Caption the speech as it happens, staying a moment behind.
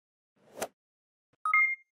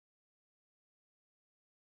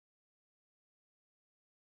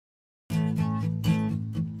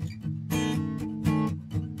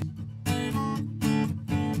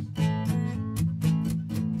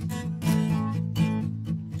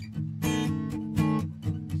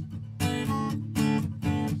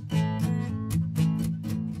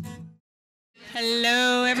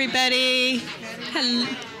Hello, everybody.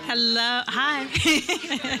 Hello. Hi.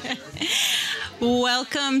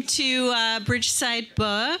 Welcome to Bridgeside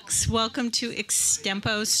Books. Welcome to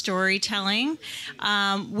Extempo Storytelling.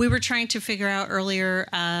 We were trying to figure out earlier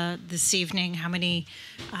this evening how many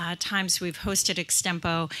times we've hosted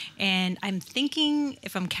Extempo, and I'm thinking,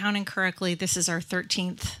 if I'm counting correctly, this is our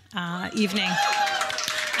 13th evening.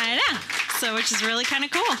 I know, so which is really kind of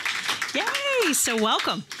cool. Yay! So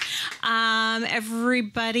welcome.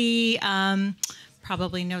 Everybody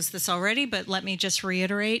probably knows this already, but let me just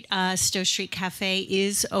reiterate. Stowe Street Cafe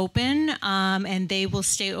is open, and they will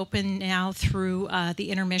stay open now through the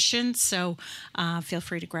intermission, so feel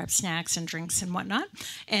free to grab snacks and drinks and whatnot.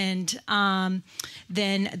 And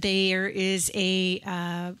then there is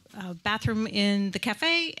a bathroom in the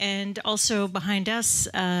cafe, and also behind us,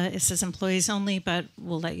 it says employees only, but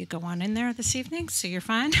we'll let you go on in there this evening, so you're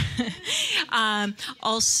fine.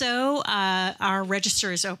 Also, our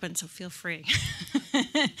register is open, so feel free.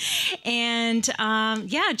 And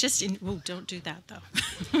yeah, don't do that though.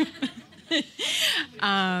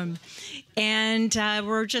 And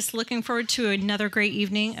we're just looking forward to another great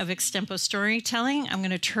evening of Extempo storytelling. I'm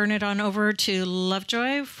going to turn it on over to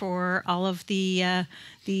Lovejoy for all of the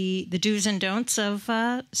do's and don'ts of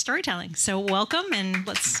storytelling. So welcome, and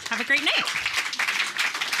let's have a great night.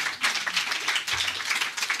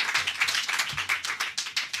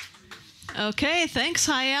 Okay, thanks,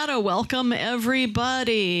 Hayato. Welcome,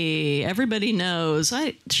 everybody. Everybody knows.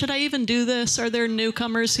 Should I even do this? Are there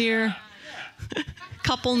newcomers here?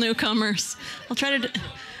 Couple newcomers. I'll try to do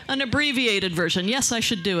an abbreviated version. Yes, I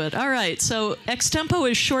should do it. All right, so extempo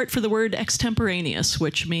is short for the word extemporaneous,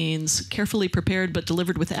 which means carefully prepared but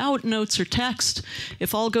delivered without notes or text.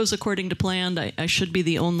 If all goes according to plan, I should be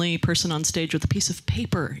the only person on stage with a piece of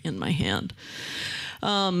paper in my hand.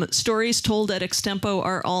 Stories told at Extempo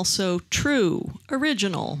are also true,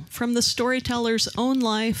 original, from the storyteller's own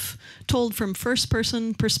life, told from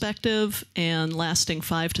first-person perspective, and lasting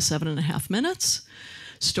 5 to 7.5 minutes.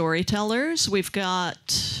 Storytellers, we've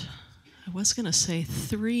got, I was going to say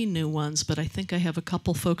 3 new ones, but I think I have a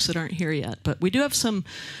couple folks that aren't here yet. But we do have some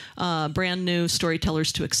brand new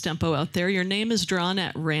storytellers to Extempo out there. Your name is drawn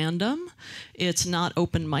at random. It's not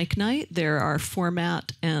open mic night. There are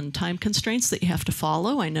format and time constraints that you have to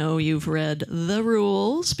follow. I know you've read the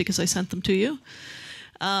rules because I sent them to you.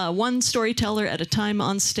 1 storyteller at a time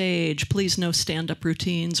on stage. Please, no stand-up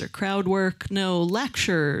routines or crowd work, no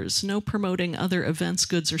lectures, no promoting other events,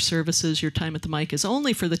 goods, or services. Your time at the mic is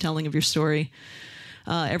only for the telling of your story.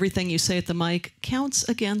 Everything you say at the mic counts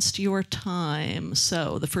against your time.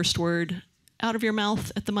 So the first word out of your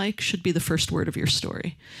mouth at the mic should be the first word of your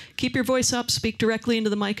story. Keep your voice up, speak directly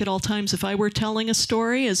into the mic at all times. If I were telling a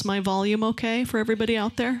story, is my volume okay for everybody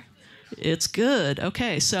out there? It's good.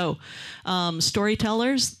 Okay, so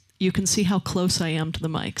storytellers, you can see how close I am to the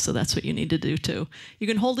mic, so that's what you need to do too. You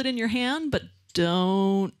can hold it in your hand, but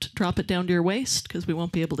don't drop it down to your waist because we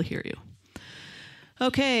won't be able to hear you.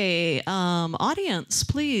 Okay, audience,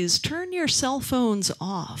 please turn your cell phones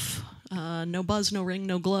off. No buzz, no ring,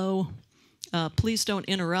 no glow. Please don't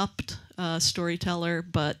interrupt a storyteller,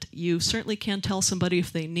 but you certainly can tell somebody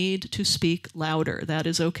if they need to speak louder. That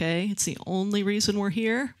is okay. It's the only reason we're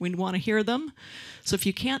here. We want to hear them. So if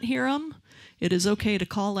you can't hear them, it is okay to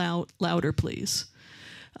call out louder, please.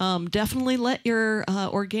 Definitely let your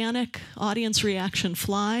organic audience reaction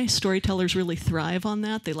fly. Storytellers really thrive on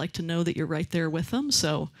that. They like to know that you're right there with them.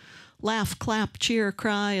 So laugh, clap, cheer,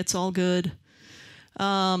 cry, it's all good.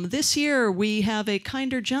 This year, we have a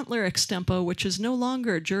kinder, gentler Extempo, which is no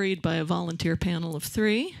longer juried by a volunteer panel of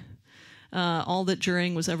 3. All that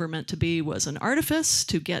jurying was ever meant to be was an artifice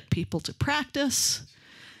to get people to practice.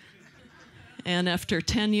 And after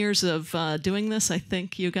 10 years of doing this, I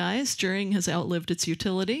think, you guys, jurying has outlived its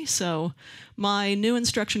utility. So my new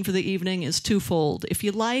instruction for the evening is twofold. If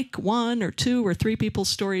you like 1 or 2 or 3 people's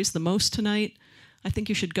stories the most tonight, I think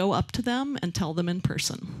you should go up to them and tell them in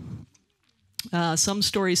person. Some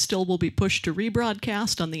stories still will be pushed to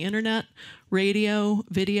rebroadcast on the internet, radio,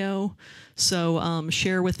 video. So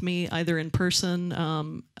share with me either in person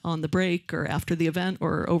on the break or after the event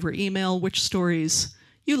or over email which stories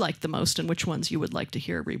you like the most and which ones you would like to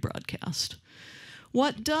hear rebroadcast.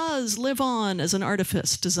 What does live on as an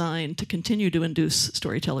artifice designed to continue to induce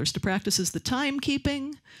storytellers to practice is the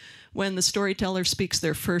timekeeping. When the storyteller speaks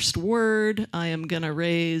their first word, I am going to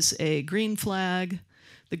raise a green flag.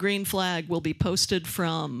 The green flag will be posted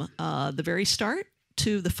from the very start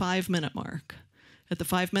to the 5-minute mark. At the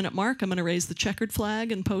 5-minute mark, I'm going to raise the checkered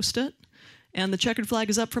flag and post it. And the checkered flag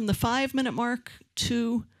is up from the 5-minute mark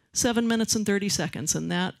to 7 minutes and 30 seconds,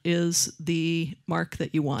 and that is the mark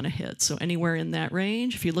that you want to hit. So anywhere in that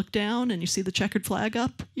range, if you look down and you see the checkered flag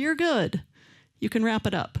up, you're good. You can wrap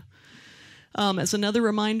it up. As another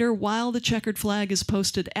reminder, while the checkered flag is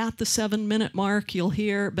posted at the 7-minute mark, you'll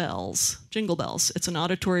hear bells, jingle bells. It's an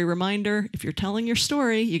auditory reminder. If you're telling your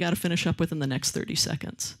story, you got to finish up within the next 30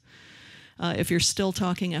 seconds. If you're still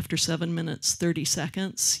talking after 7 minutes, 30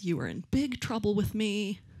 seconds, you are in big trouble with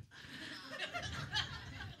me.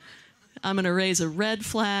 I'm going to raise a red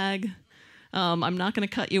flag. I'm not going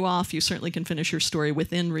to cut you off. You certainly can finish your story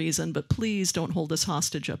within reason, but please don't hold us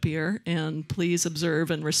hostage up here, and please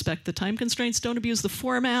observe and respect the time constraints. Don't abuse the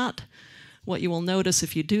format. What you will notice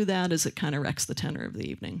if you do that is it kind of wrecks the tenor of the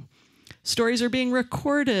evening. Stories are being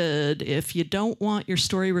recorded. If you don't want your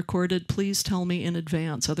story recorded, please tell me in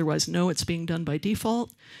advance. Otherwise, know it's being done by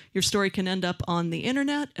default. Your story can end up on the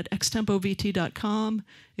internet at extempovt.com.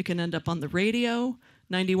 It can end up on the radio,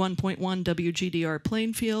 91.1 WGDR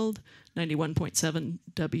Plainfield, 91.7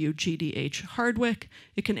 WGDH Hardwick.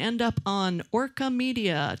 It can end up on Orca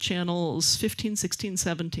Media, channels 15, 16,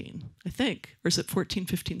 17, I think. Or is it 14,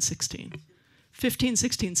 15, 16? 15,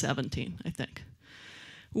 16, 17, I think.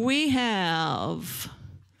 We have...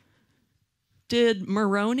 Did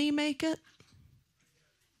Maroney make it?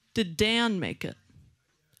 Did Dan make it?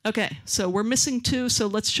 Okay, so we're missing 2, so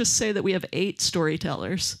let's just say that we have 8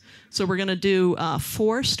 storytellers. So we're going to do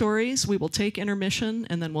 4 stories. We will take intermission,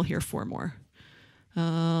 and then we'll hear 4 more.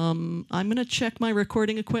 I'm going to check my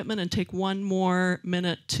recording equipment and take 1 more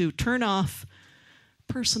minute to turn off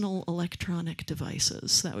personal electronic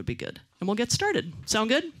devices. That would be good. And we'll get started. Sound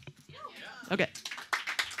good? Yeah. Okay.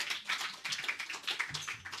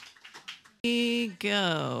 Here we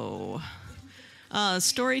go.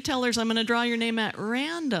 Storytellers, I'm going to draw your name at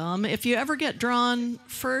random. If you ever get drawn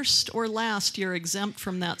first or last, you're exempt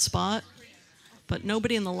from that spot. But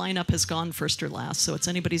nobody in the lineup has gone first or last, so it's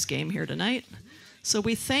anybody's game here tonight. So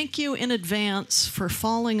we thank you in advance for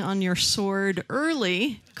falling on your sword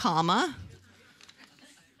early, comma,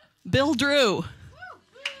 Bill Drew.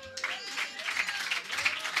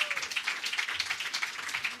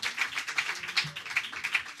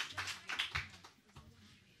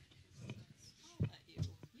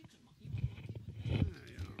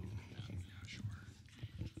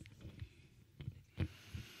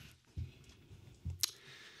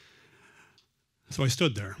 So I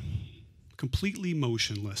stood there, completely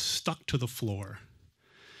motionless, stuck to the floor,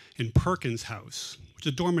 in Perkins' house, which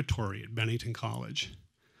is a dormitory at Bennington College.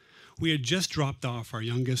 We had just dropped off our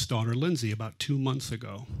youngest daughter, Lindsay, about 2 months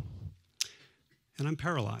ago. And I'm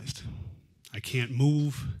paralyzed. I can't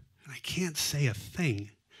move, and I can't say a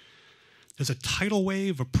thing. There's a tidal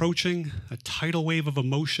wave approaching, a tidal wave of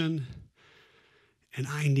emotion, and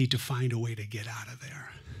I need to find a way to get out of there.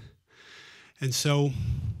 And so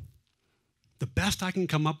the best I can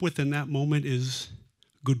come up with in that moment is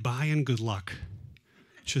goodbye and good luck.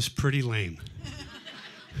 Just pretty lame.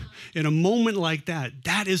 In a moment like that,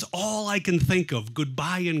 that is all I can think of,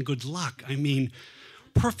 goodbye and good luck. I mean,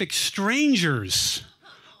 perfect strangers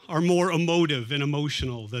are more emotive and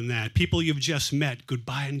emotional than that. People you've just met,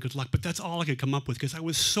 goodbye and good luck. But that's all I could come up with because I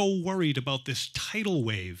was so worried about this tidal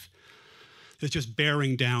wave that's just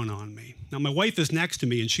bearing down on me. Now, my wife is next to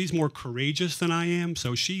me, and she's more courageous than I am,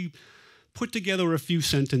 so she put together a few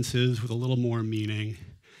sentences with a little more meaning.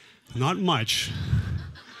 Not much,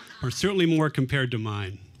 or certainly more compared to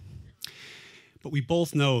mine. But we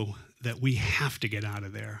both know that we have to get out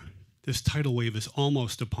of there. This tidal wave is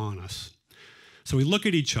almost upon us. So we look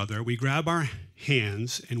at each other, we grab our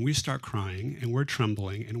hands, and we start crying, and we're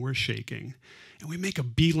trembling, and we're shaking. And we make a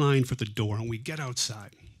beeline for the door, and we get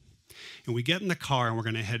outside. And we get in the car, and we're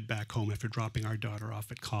going to head back home after dropping our daughter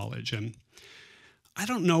off at college. And I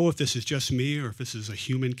don't know if this is just me or if this is a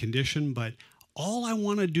human condition, but all I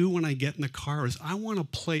want to do when I get in the car is I want to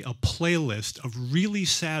play a playlist of really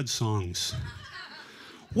sad songs.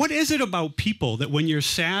 What is it about people that when you're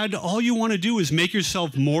sad, all you want to do is make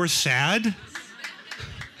yourself more sad?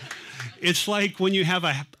 It's like when you have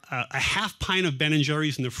a half pint of Ben &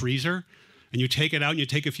 Jerry's in the freezer, and you take it out and you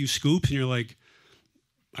take a few scoops, and you're like,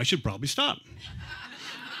 I should probably stop.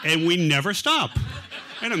 And we never stop.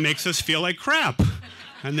 And it makes us feel like crap.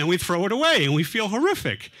 And then we throw it away, and we feel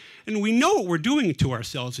horrific. And we know what we're doing to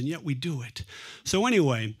ourselves, and yet we do it. So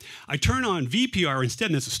anyway, I turn on VPR instead,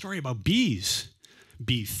 and there's a story about bees.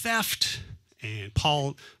 Bee theft and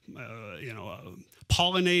pollinating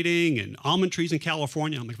and almond trees in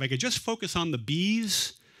California. I'm like, if I could just focus on the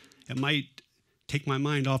bees, it might take my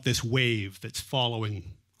mind off this wave that's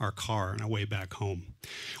following our car on our way back home.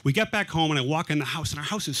 We get back home, and I walk in the house, and our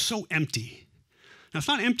house is so empty. Now, it's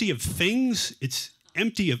not empty of things. It's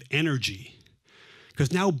empty of energy.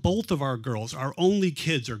 Because now both of our girls, our only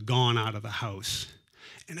kids, are gone out of the house.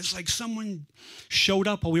 And it's like someone showed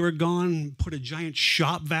up while we were gone, put a giant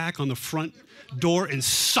shop vac on the front door and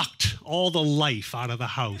sucked all the life out of the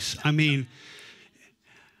house. I mean,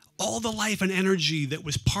 all the life and energy that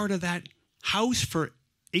was part of that house for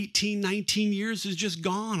 18, 19 years is just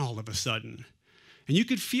gone all of a sudden. And you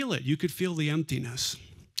could feel it. You could feel the emptiness.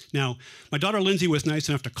 Now, my daughter Lindsay was nice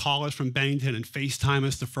enough to call us from Bennington and FaceTime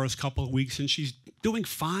us the first couple of weeks, and she's doing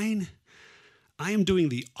fine. I am doing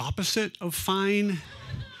the opposite of fine.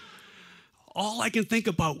 All I can think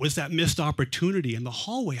about was that missed opportunity in the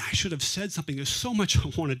hallway. I should have said something. There's so much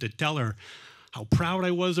I wanted to tell her, how proud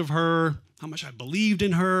I was of her, how much I believed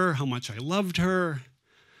in her, how much I loved her.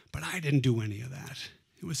 But I didn't do any of that.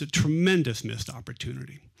 It was a tremendous missed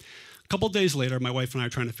opportunity. A couple days later, my wife and I are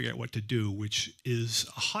trying to figure out what to do, which is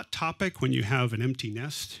a hot topic when you have an empty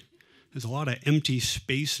nest. There's a lot of empty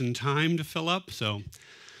space and time to fill up, so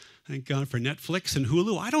thank God for Netflix and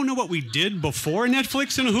Hulu. I don't know what we did before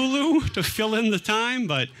Netflix and Hulu to fill in the time,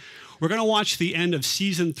 but we're going to watch the end of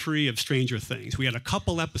season 3 of Stranger Things. We had a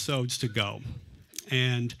couple episodes to go.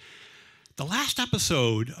 And the last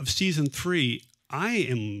episode of season 3, I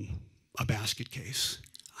am a basket case.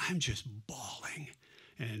 I'm just bawling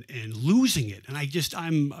and losing it. And I'm just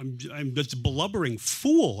a blubbering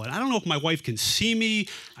fool. And I don't know if my wife can see me.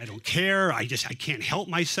 I don't care. I can't help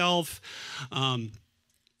myself.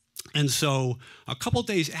 And so a couple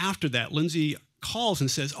days after that, Lindsay calls and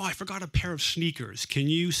says, "Oh, I forgot a pair of sneakers. Can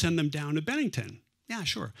you send them down to Bennington?" Yeah,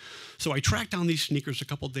 sure. So I track down these sneakers a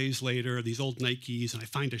couple days later, these old Nikes, and I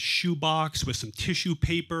find a shoebox with some tissue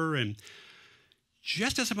paper. And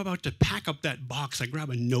just as I'm about to pack up that box, I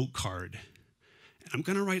grab a note card. And I'm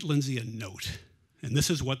going to write Lindsay a note. And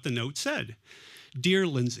this is what the note said. "Dear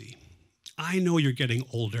Lindsay, I know you're getting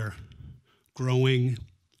older, growing,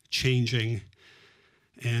 changing,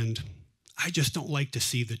 and I just don't like to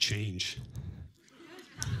see the change.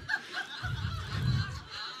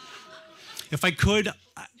 If I could,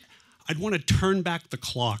 I'd want to turn back the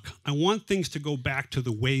clock. I want things to go back to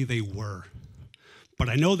the way they were. But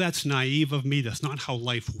I know that's naive of me. That's not how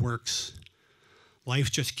life works.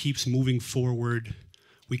 Life just keeps moving forward.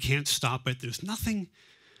 We can't stop it. There's nothing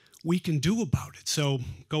we can do about it. So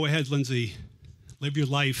go ahead, Lindsay. Live your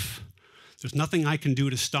life. There's nothing I can do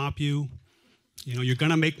to stop you. You know, you're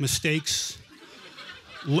going to make mistakes.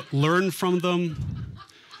 Learn from them.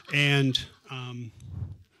 And,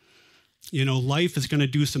 life is going to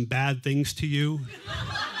do some bad things to you.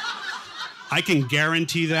 I can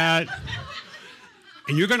guarantee that.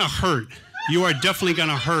 And you're going to hurt. You are definitely going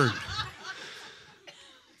to hurt.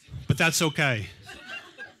 But that's okay.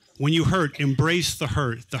 When you hurt, embrace the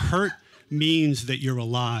hurt. The hurt means that you're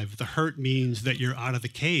alive. The hurt means that you're out of the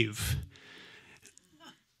cave.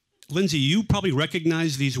 Lindsay, you probably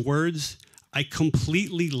recognize these words. I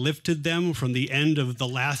completely lifted them from the end of the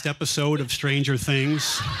last episode of Stranger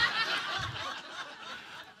Things.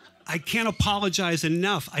 I can't apologize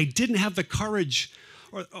enough. I didn't have the courage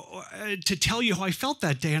to tell you how I felt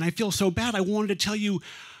that day, and I feel so bad. I wanted to tell you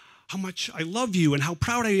how much I love you and how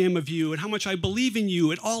proud I am of you and how much I believe in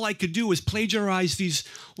you, and all I could do was plagiarize these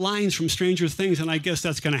lines from Stranger Things, and I guess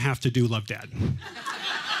that's going to have to do, Love, Dad.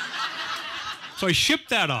 So I shipped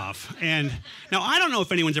that off. And now I don't know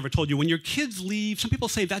if anyone's ever told you, when your kids leave, some people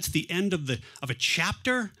say that's the end of a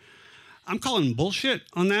chapter. I'm calling bullshit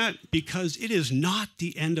on that, because it is not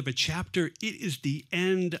the end of a chapter. It is the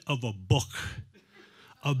end of a book.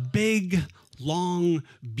 A big, long,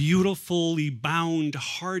 beautifully bound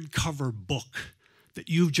hardcover book that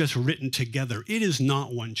you've just written together. It is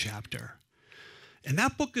not one chapter. And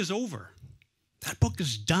that book is over. That book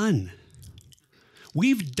is done.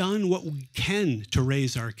 We've done what we can to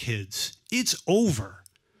raise our kids. It's over.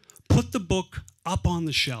 Put the book up on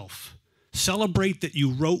the shelf. Celebrate that you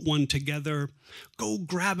wrote one together. Go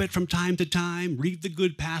grab it from time to time. Read the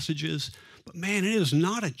good passages. But man, it is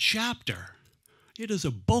not a chapter. It is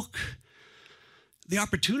a book. The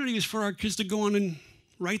opportunity is for our kids to go on and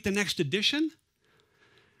write the next edition.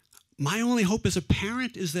 My only hope as a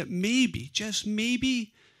parent is that maybe, just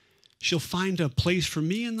maybe, she'll find a place for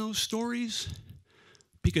me in those stories.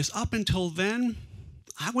 Because up until then,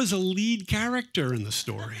 I was a lead character in the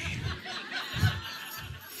story.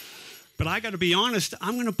 But I got to be honest,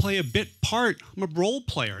 I'm going to play a bit part. I'm a role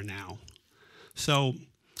player now. So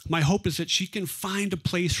my hope is that she can find a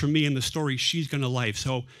place for me in the story she's going to live.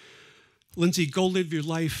 So Lindsay, go live your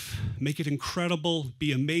life. Make it incredible.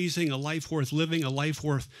 Be amazing. A life worth living. A life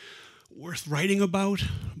worth writing about.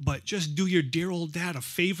 But just do your dear old dad a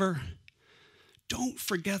favor. Don't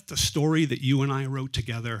forget the story that you and I wrote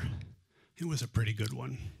together, It was a pretty good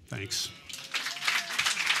one. Thanks.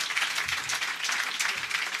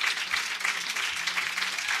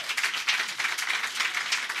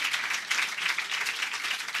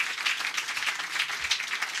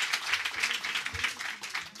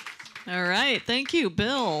 All right, thank you,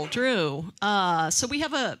 Bill, Drew. So we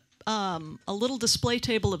have a little display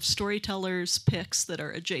table of storytellers' picks that are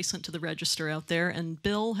adjacent to the register out there, and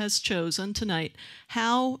Bill has chosen tonight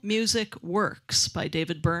How Music Works by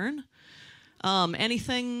David Byrne.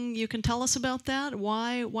 Anything you can tell us about that?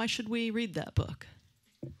 Why should we read that book?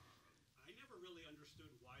 I never really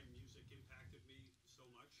understood why music impacted me so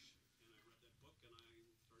much, and I read that book and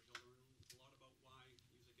I started to learn a lot about why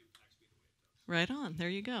music impacts me the way it does. Right on. There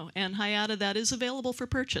you go. And Hayata, that is available for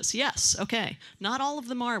purchase. Yes. Okay. Not all of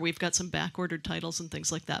them are. We've got some back-ordered titles and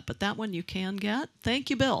things like that, but that one you can get.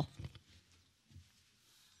 Thank you, Bill.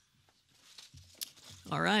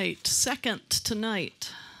 All right. Second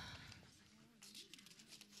tonight.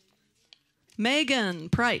 Megan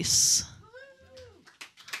Price.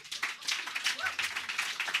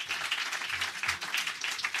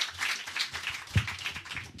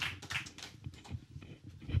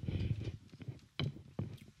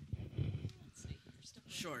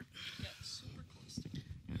 Short. Yep, super close.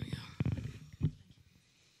 There we go.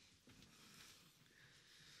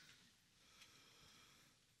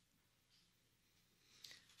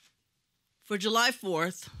 For July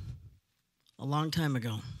 4th, a long time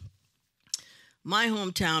ago, my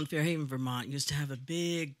hometown, Fairhaven, Vermont, used to have a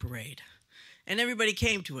big parade. And everybody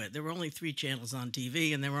came to it. There were only 3 channels on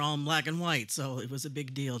TV, and they were all in black and white, so it was a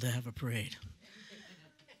big deal to have a parade.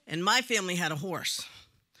 And my family had a horse,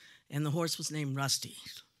 and the horse was named Rusty.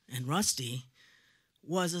 And Rusty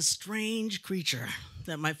was a strange creature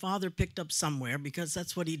that my father picked up somewhere because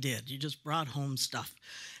that's what he did. He just brought home stuff.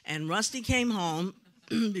 And Rusty came home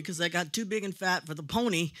because I got too big and fat for the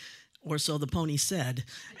pony, or so the pony said.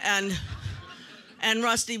 And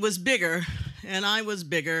Rusty was bigger, and I was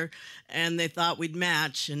bigger, and they thought we'd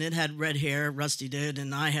match, and it had red hair, Rusty did,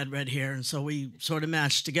 and I had red hair, and so we sort of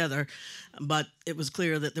matched together. But it was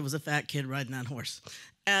clear that there was a fat kid riding that horse.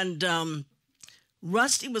 And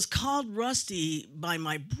Rusty was called Rusty by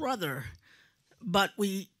my brother, but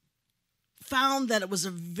we found that it was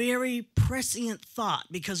a very prescient thought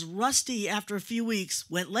because Rusty, after a few weeks,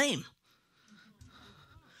 went lame.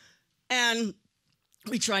 And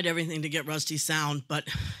we tried everything to get Rusty sound, but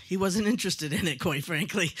he wasn't interested in it, quite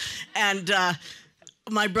frankly. And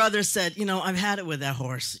my brother said, you know, I've had it with that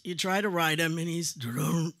horse. You try to ride him, and he's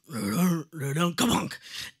kabunk.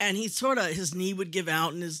 And he sort of, his knee would give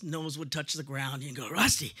out, and his nose would touch the ground. You go,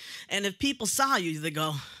 Rusty. And if people saw you, they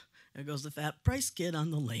go, there goes the fat Price kid on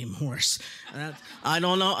the lame horse. I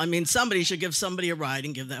don't know. I mean, somebody should give somebody a ride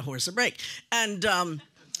and give that horse a break. And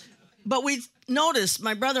but we noticed,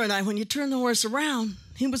 my brother and I, when you turn the horse around,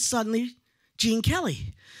 he was suddenly Gene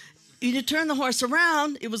Kelly. You turn the horse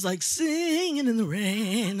around, it was like singing in the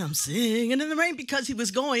rain. I'm singing in the rain because he was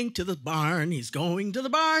going to the barn. He's going to the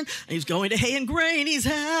barn. And he's going to hay and grain. He's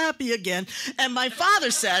happy again. And my father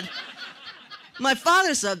said,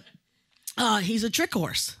 he's a trick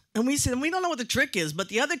horse. And we said, we don't know what the trick is, but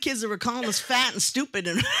the other kids that were calling us fat and stupid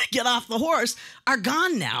and get off the horse are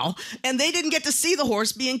gone now. And they didn't get to see the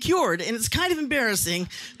horse being cured. And it's kind of embarrassing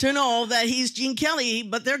to know that he's Gene Kelly,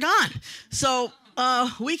 but they're gone. So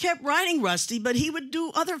we kept riding Rusty, but he would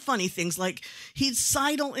do other funny things, like he'd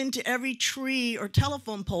sidle into every tree or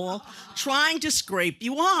telephone pole trying to scrape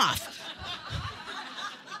you off.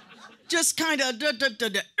 Just kind of,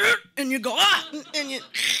 and you go, and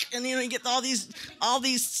you get all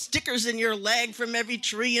these stickers in your leg from every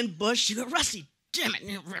tree and bush. You go, Rusty, damn it.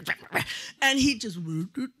 And he just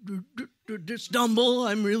stumble,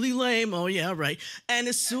 I'm really lame. Oh, yeah, right. And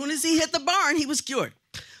as soon as he hit the barn, he was cured.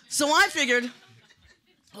 So I figured,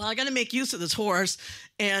 well, I got to make use of this horse.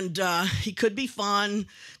 And he could be fun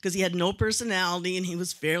because he had no personality and he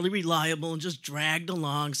was fairly reliable and just dragged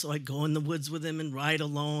along. So I'd go in the woods with him and ride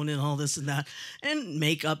alone and all this and that and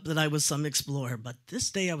make up that I was some explorer. But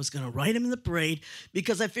this day I was going to ride him in the parade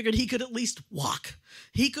because I figured he could at least walk.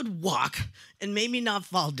 He could walk and maybe not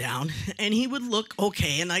fall down. And he would look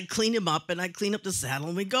okay. And I'd clean him up and I'd clean up the saddle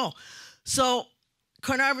and we'd go. So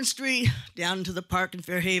Carnarvon Street, down into the park in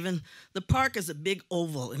Fairhaven. The park is a big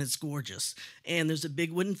oval, and it's gorgeous. And there's a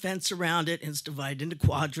big wooden fence around it, and it's divided into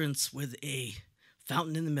quadrants with a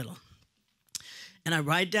fountain in the middle. And I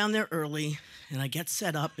ride down there early, and I get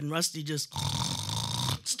set up, and Rusty just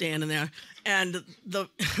standing there. And the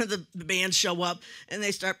bands show up, and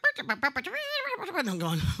they start, and I'm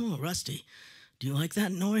going, oh, Rusty, Do you like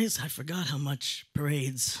that noise? I forgot how much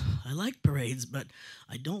parades. I like parades, but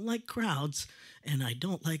I don't like crowds, and I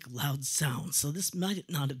don't like loud sounds. So this might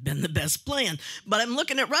not have been the best plan. But I'm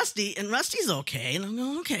looking at Rusty, and Rusty's okay. And I'm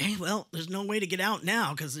going, okay, well, there's no way to get out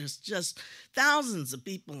now because there's just thousands of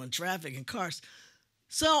people and traffic and cars.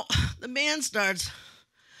 So the band starts,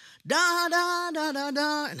 da, da, da, da,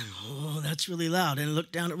 da. And oh, that's really loud. And I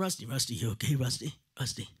look down at Rusty. Rusty, you okay, Rusty?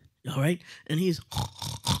 Rusty, you all right? And he's...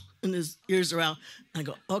 and his ears are out. I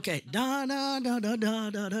go, okay, da da da da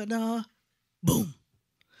da da da da, boom.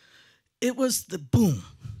 It was the boom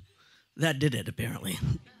that did it, apparently.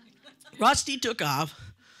 Rusty took off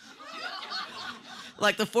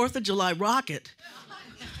like the 4th of July rocket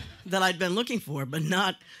that I'd been looking for, but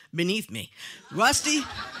not beneath me. Rusty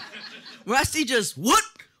just whoop,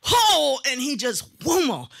 ho, and he just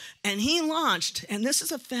whoomel, and he launched. And this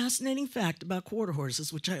is a fascinating fact about quarter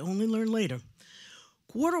horses, which I only learned later.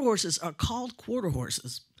 Quarter horses are called quarter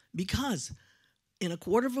horses because in a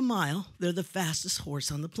quarter of a mile, they're the fastest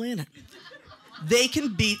horse on the planet. They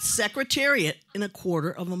can beat Secretariat in a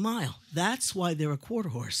quarter of a mile. That's why they're a quarter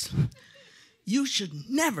horse. You should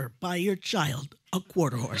never buy your child a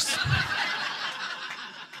quarter horse.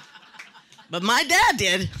 But my dad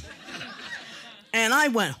did. And I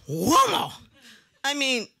went, whoa! I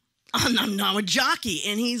mean, I'm now a jockey,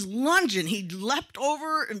 and he's lunging. He leapt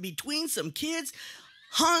over in between some kids,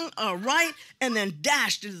 hung a right, and then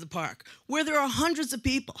dashed into the park where there are hundreds of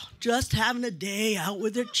people just having a day out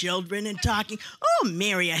with their children and talking. Oh,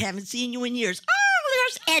 Mary, I haven't seen you in years. Oh,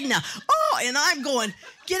 there's Edna. Oh, and I'm going,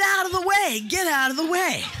 get out of the way, get out of the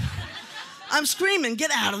way. I'm screaming,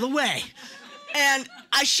 get out of the way. And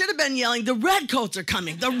I should have been yelling, the redcoats are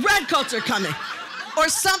coming, the redcoats are coming. Or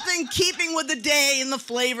something keeping with the day and the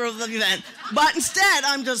flavor of the event. But instead,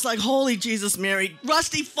 I'm just like, holy Jesus, Mary,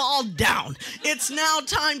 Rusty, fall down. It's now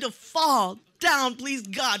time to fall down. Please,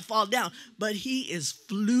 God, fall down. But he is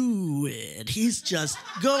fluid. He's just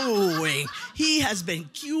going. He has been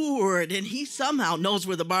cured, and he somehow knows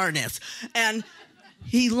where the barn is. And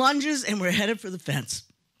he lunges, and we're headed for the fence.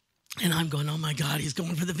 And I'm going, oh, my God, he's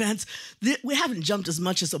going for the fence. We haven't jumped as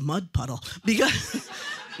much as a mud puddle because...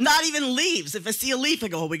 Not even leaves. If I see a leaf, I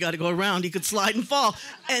go, oh, we got to go around. He could slide and fall.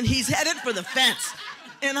 And he's headed for the fence.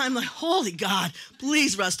 And I'm like, holy God,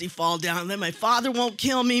 please, Rusty, fall down. And then my father won't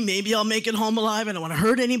kill me. Maybe I'll make it home alive. I don't want to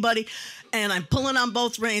hurt anybody. And I'm pulling on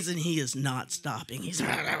both reins, and he is not stopping. He's, and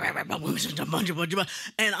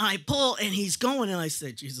I pull, and he's going. And I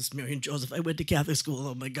say, Jesus, Mary, and Joseph, I went to Catholic school.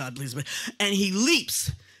 Oh, my God, please. And he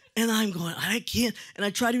leaps. And I'm going, I can't. And I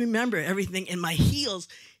try to remember everything. And my heels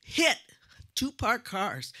hit 2 parked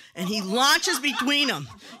cars, and he launches between them.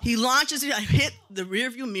 I hit the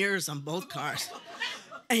rearview mirrors on both cars.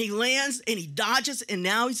 And he lands, and he dodges, and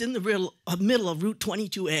now he's in the middle of Route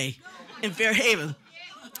 22A in Fairhaven.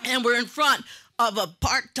 And we're in front of a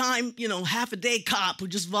part-time, half-a-day cop who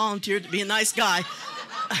just volunteered to be a nice guy.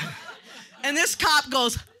 And this cop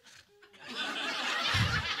goes,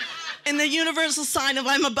 in the universal sign of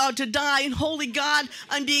I'm about to die, and holy God,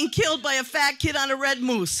 I'm being killed by a fat kid on a red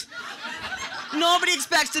moose. Nobody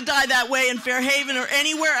expects to die that way in Fairhaven or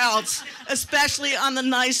anywhere else, especially on the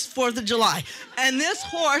nice 4th of July. And this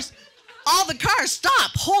horse, all the cars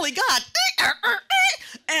stop. Holy God.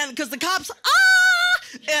 And because the cops,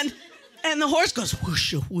 and the horse goes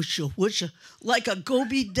whoosha, whoosha, whoosha, like a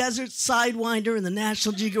Gobi Desert Sidewinder in the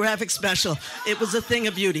National Geographic special. It was a thing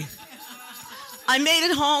of beauty. I made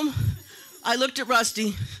it home. I looked at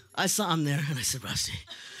Rusty. I saw him there, and I said, Rusty.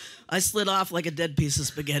 I slid off like a dead piece of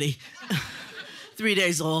spaghetti. 3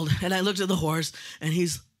 days old, and I looked at the horse, and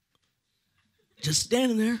he's just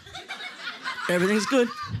standing there. Everything's good.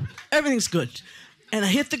 Everything's good. And I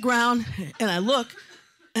hit the ground, and I look,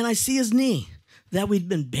 and I see his knee that we'd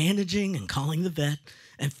been bandaging and calling the vet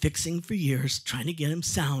and fixing for years, trying to get him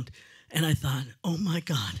sound. And I thought, oh, my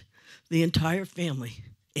God, the entire family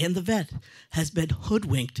and the vet has been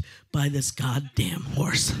hoodwinked by this goddamn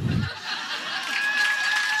horse.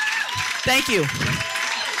 Thank you.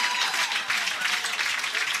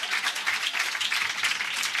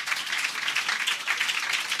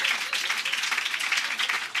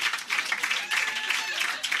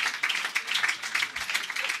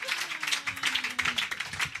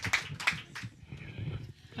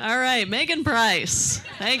 All right, Megan Price.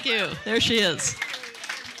 Thank you. There she is.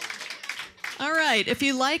 All right, if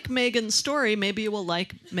you like Megan's story, maybe you will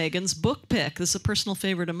like Megan's book pick. This is a personal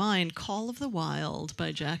favorite of mine, Call of the Wild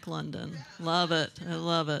by Jack London. Love it. I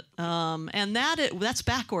love it. And that's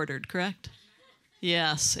back-ordered, correct?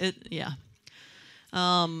 Yes. Yeah.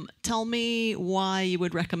 Tell me why you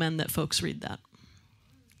would recommend that folks read that.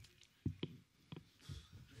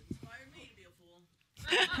 Inspired me to be a fool.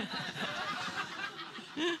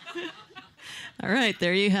 All right,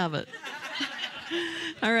 there you have it.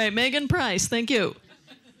 All right, Megan Price, thank you.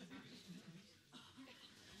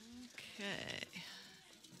 Okay.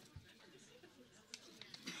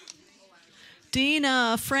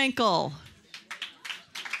 Dina Frankel.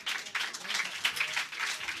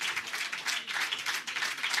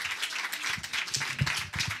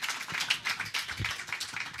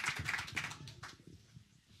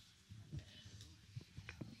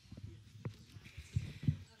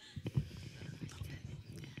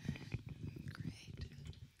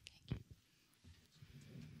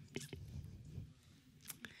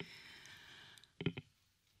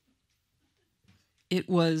 It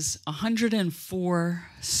was 104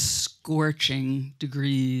 scorching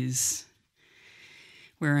degrees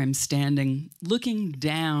where I'm standing, looking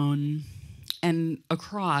down and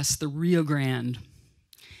across the Rio Grande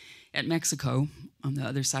at Mexico on the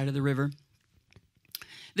other side of the river.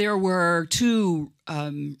 There were two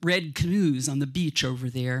red canoes on the beach over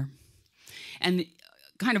there. And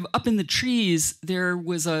kind of up in the trees, there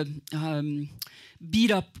was a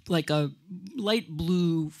beat up, like a light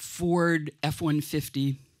blue Ford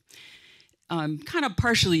F-150, kind of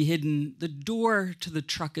partially hidden. The door to the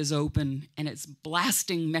truck is open, and it's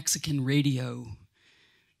blasting Mexican radio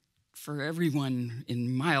for everyone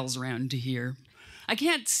in miles around to hear. I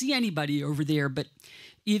can't see anybody over there, but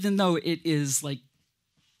even though it is like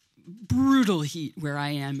brutal heat where I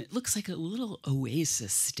am, it looks like a little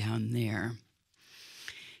oasis down there.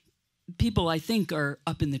 People, I think, are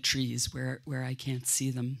up in the trees where I can't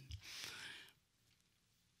see them.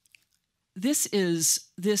 This is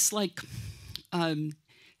this like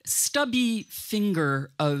stubby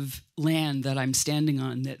finger of land that I'm standing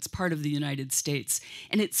on that's part of the United States,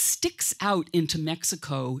 and it sticks out into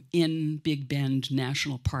Mexico in Big Bend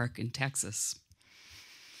National Park in Texas.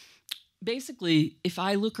 Basically, if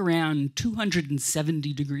I look around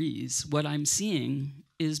 270 degrees, what I'm seeing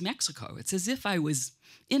is Mexico. It's as if I was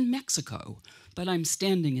in Mexico, but I'm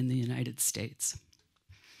standing in the United States.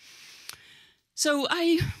 So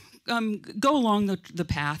I go along the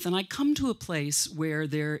path, and I come to a place where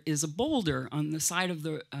there is a boulder on the side of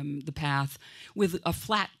the path with a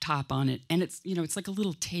flat top on it, and it's like a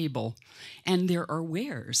little table, and there are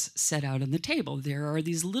wares set out on the table. There are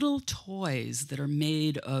these little toys that are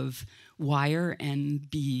made of wire and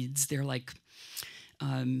beads. They're like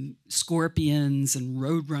scorpions and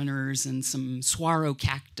roadrunners and some saguaro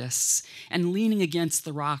cactus. And leaning against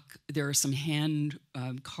the rock, there are some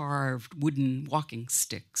hand-carved wooden walking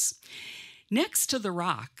sticks. Next to the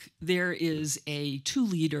rock, there is a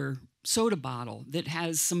 2-liter soda bottle that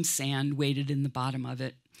has some sand weighted in the bottom of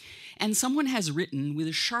it. And someone has written with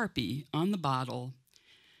a Sharpie on the bottle,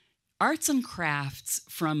 "Arts and Crafts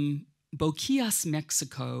from Boquillas,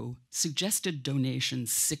 Mexico, suggested donation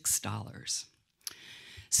 $6.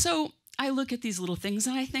 So I look at these little things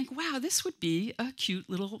and I think, wow, this would be a cute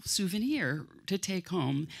little souvenir to take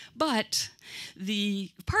home. But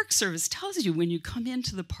the Park Service tells you when you come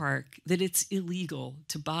into the park that it's illegal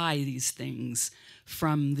to buy these things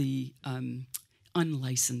from the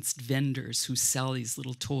unlicensed vendors who sell these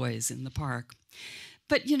little toys in the park.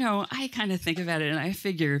 But, I kind of think about it and I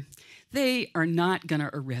figure they are not going to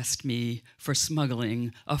arrest me for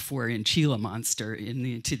smuggling a 4-inch Gila monster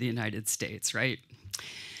to the United States, right?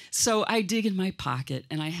 So I dig in my pocket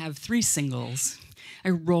and I have 3 singles. I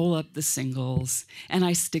roll up the singles and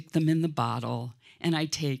I stick them in the bottle and I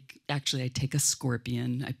take a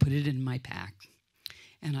scorpion, I put it in my pack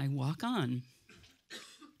and I walk on.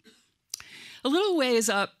 A little ways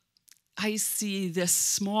up, I see this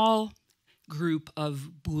small group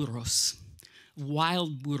of burros,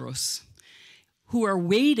 wild burros, who are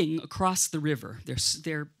wading across the river.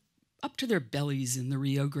 They're up to their bellies in the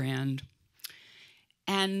Rio Grande.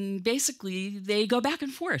 And basically, they go back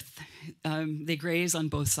and forth. They graze on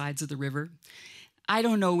both sides of the river. I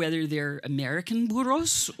don't know whether they're American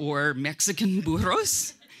burros or Mexican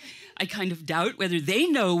burros. I kind of doubt whether they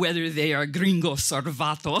know whether they are gringos or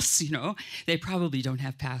vatos, They probably don't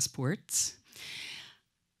have passports.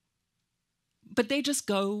 But they just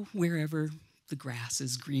go wherever the grass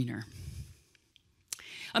is greener.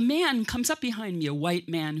 A man comes up behind me, a white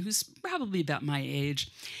man who's probably about my age,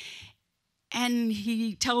 and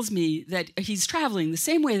he tells me that he's traveling the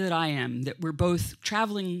same way that I am, that we're both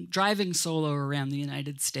driving solo around the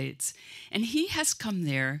United States. And he has come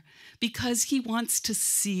there because he wants to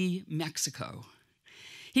see Mexico.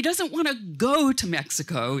 He doesn't want to go to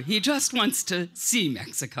Mexico. He just wants to see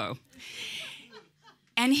Mexico.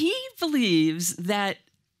 And he believes that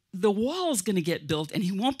the wall's going to get built and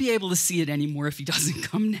he won't be able to see it anymore if he doesn't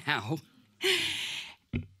come now.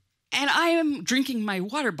 And I am drinking my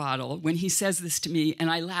water bottle when he says this to me,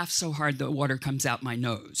 and I laugh so hard the water comes out my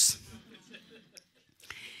nose.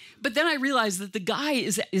 But then I realized that the guy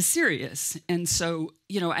is serious. And so,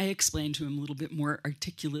 I explained to him a little bit more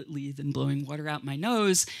articulately than blowing water out my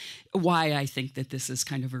nose why I think that this is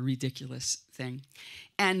kind of a ridiculous thing.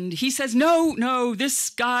 And he says, no,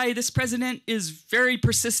 this guy, this president is very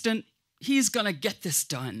persistent. He's going to get this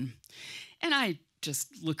done. And I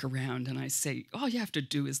just look around and I say, all you have to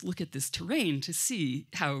do is look at this terrain to see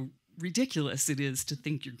how ridiculous it is to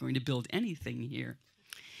think you're going to build anything here.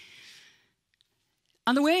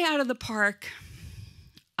 On the way out of the park,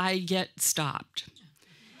 I get stopped.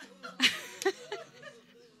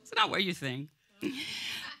 It's not what you think.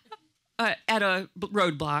 At a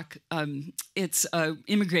roadblock, it's an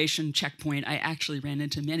immigration checkpoint. I actually ran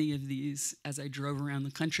into many of these as I drove around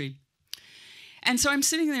the country. And so I'm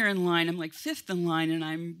sitting there in line, I'm like fifth in line, and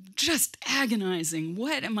I'm just agonizing.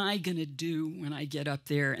 What am I going to do when I get up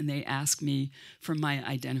there and they ask me for my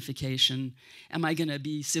identification? Am I going to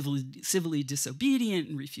be civilly disobedient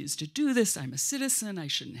and refuse to do this? I'm a citizen, I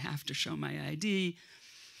shouldn't have to show my ID.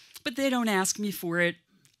 But they don't ask me for it.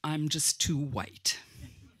 I'm just too white.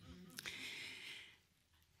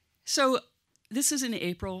 So this is in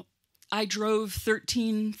April. I drove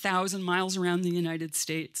 13,000 miles around the United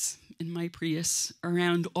States in my Prius,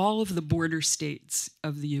 around all of the border states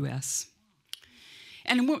of the US.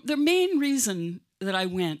 And the main reason that I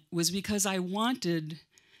went was because I wanted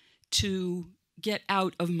to get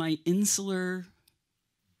out of my insular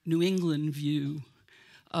New England view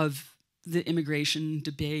of the immigration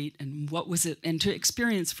debate and what was it, and to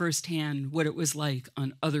experience firsthand what it was like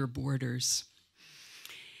on other borders.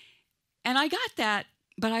 And I got that,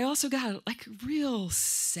 but I also got like real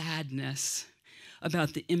sadness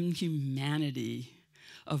about the inhumanity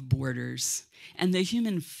of borders and the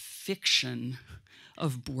human fiction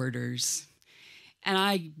of borders. And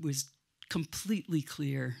I was completely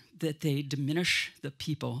clear that they diminish the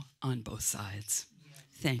people on both sides.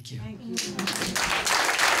 Thank you. Thank you.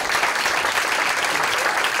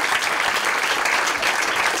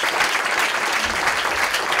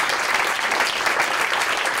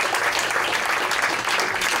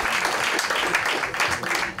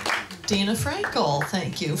 Dina Frankel,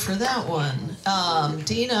 thank you for that one.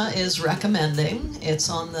 Dina is recommending, it's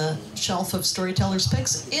on the shelf of Storytellers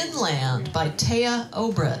Picks, Inland by Taya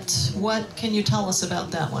Obrit. What can you tell us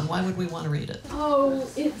about that one? Why would we want to read it? Oh,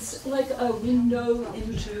 it's like a window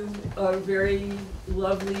into a very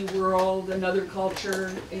lovely world, another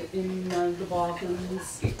culture in the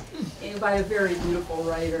Balkans, by a very beautiful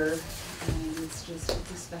writer. And it's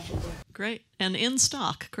a special book. Great. And in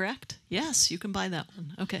stock, correct? Yes, you can buy that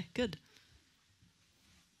one. Okay, good.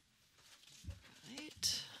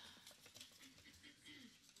 Right.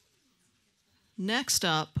 Next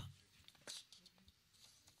up,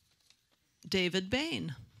 David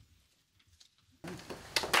Bain.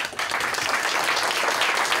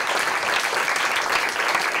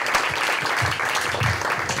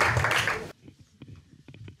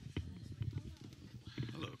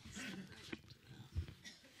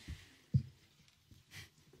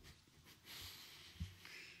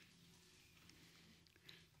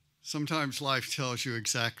 Sometimes life tells you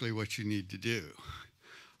exactly what you need to do.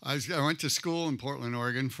 I went to school in Portland,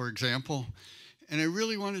 Oregon, for example, and I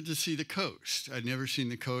really wanted to see the coast. I'd never seen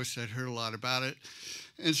the coast. I'd heard a lot about it.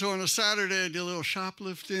 And so on a Saturday, I did a little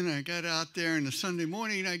shoplifting. I got out there, and a Sunday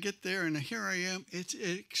morning, I get there, and here I am. It's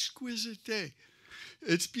an exquisite day.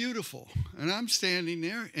 It's beautiful. And I'm standing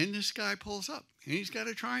there, and this guy pulls up, and he's got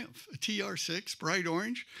a Triumph, a TR6, bright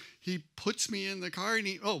orange. He puts me in the car, and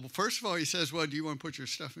first of all, he says, well, do you want to put your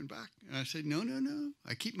stuff in back? And I said, no.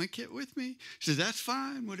 I keep my kit with me. He says, that's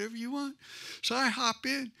fine, whatever you want. So I hop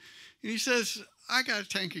in, and he says, I got a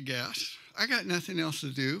tank of gas. I got nothing else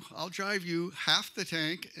to do. I'll drive you half the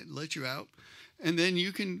tank and let you out, and then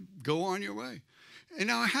you can go on your way. And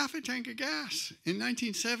now a half a tank of gas in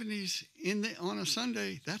 1970s on a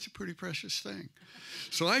Sunday, that's a pretty precious thing.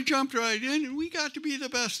 So I jumped right in, and we got to be the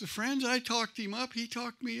best of friends. I talked him up. He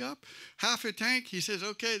talked me up. Half a tank. He says,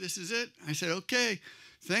 okay, this is it. I said, okay,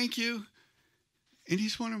 thank you. And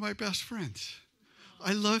he's one of my best friends.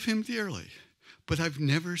 I love him dearly, but I've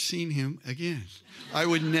never seen him again. I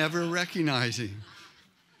would never recognize him.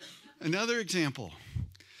 Another example.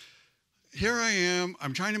 Here I am,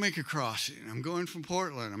 I'm trying to make a crossing. I'm going from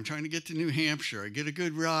Portland. I'm trying to get to New Hampshire. I get a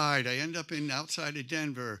good ride. I end up outside of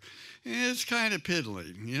Denver. And it's kind of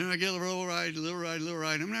piddling. I get a little ride.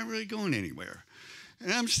 I'm not really going anywhere.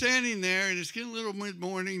 And I'm standing there, and it's getting a little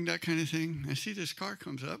mid-morning, that kind of thing. I see this car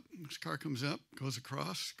comes up. Goes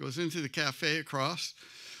across, goes into the cafe across.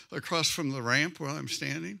 across from the ramp where I'm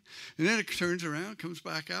standing. And then it turns around, comes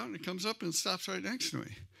back out, and it comes up and stops right next to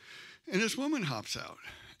me. And this woman hops out,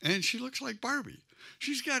 and she looks like Barbie.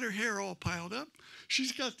 She's got her hair all piled up.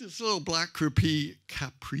 She's got this little black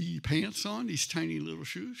capri pants on, these tiny little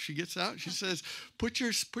shoes. She gets out. She says, put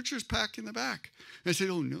your pack in the back. I said,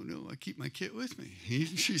 oh, no, I keep my kit with me.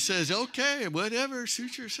 She says, okay, whatever,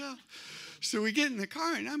 suit yourself. So we get in the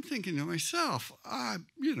car, and I'm thinking to myself, I'm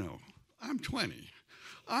 20.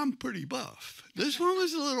 I'm pretty buff. This one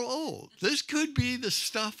was a little old. This could be the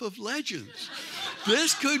stuff of legends.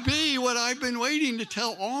 This could be what I've been waiting to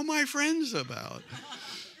tell all my friends about.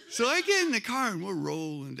 So I get in the car, and we're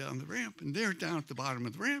rolling down the ramp, and there down at the bottom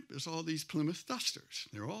of the ramp is all these Plymouth Dusters.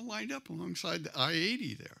 They're all lined up alongside the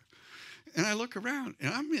I-80 there. And I look around,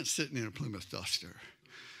 and I'm sitting in a Plymouth Duster.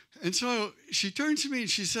 And so she turns to me, and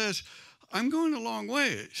she says, I'm going a long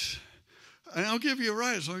ways, and I'll give you a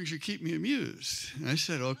ride as long as you keep me amused. And I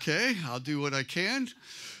said, okay, I'll do what I can.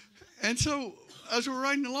 And so as we're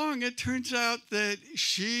riding along, it turns out that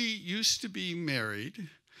she used to be married,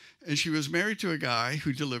 and she was married to a guy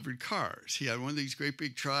who delivered cars. He had one of these great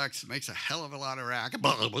big trucks that makes a hell of a lot of racket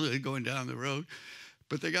going down the road.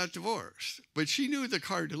 But they got divorced. But she knew the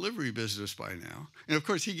car delivery business by now. And of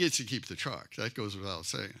course, he gets to keep the truck. That goes without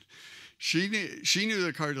saying. She knew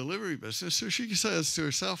the car delivery business, so she says to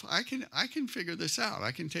herself, I can figure this out.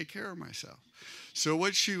 I can take care of myself. So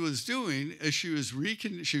what she was doing is she was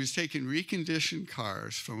taking reconditioned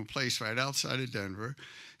cars from a place right outside of Denver.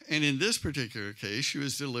 And in this particular case, she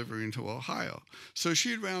was delivering to Ohio. So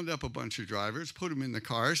she'd round up a bunch of drivers, put them in the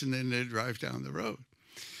cars, and then they'd drive down the road.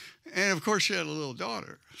 And of course, she had a little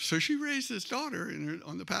daughter. So she raised this daughter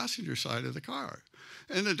on the passenger side of the car.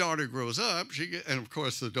 And the daughter grows up, and of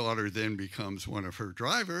course the daughter then becomes one of her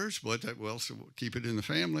drivers, but so we'll keep it in the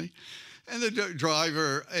family. And the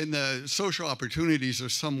driver and the social opportunities are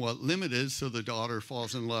somewhat limited, so the daughter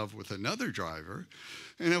falls in love with another driver.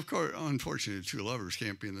 And of course, unfortunately, two lovers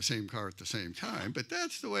can't be in the same car at the same time, but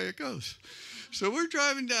that's the way it goes. So we're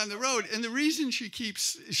driving down the road, and the reason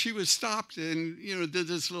she was stopped and did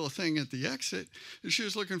this little thing at the exit is she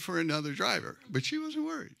was looking for another driver, but she wasn't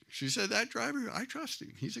worried. She said, that driver, I trust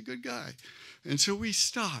him. He's a good guy. And so we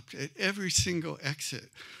stopped at every single exit.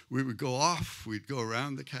 We would go off, we'd go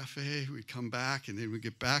around the cafe, we'd come back, and then we'd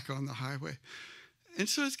get back on the highway. And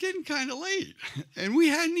so it's getting kind of late, and we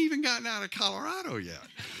hadn't even gotten out of Colorado yet.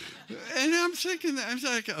 And I'm thinking, I was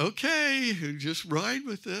like, okay, just ride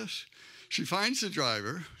with this. She finds the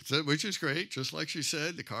driver, which is great. Just like she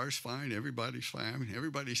said, the car's fine, everybody's fine,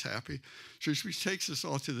 everybody's happy. So she takes us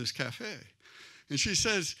all to this cafe. And she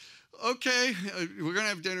says, okay, we're going to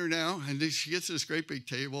have dinner now. And then she gets this great big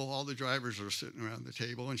table. All the drivers are sitting around the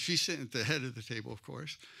table. And she's sitting at the head of the table, of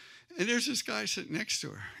course. And there's this guy sitting next to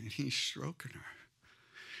her, and he's stroking her.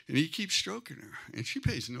 And he keeps stroking her. And she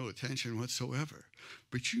pays no attention whatsoever.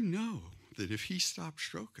 But you know that if he stopped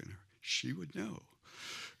stroking her, she would know.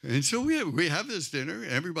 And so we have this dinner.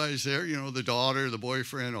 Everybody's there, the daughter, the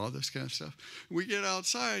boyfriend, all this kind of stuff. We get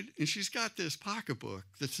outside, and she's got this pocketbook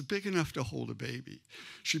that's big enough to hold a baby.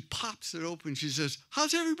 She pops it open. She says,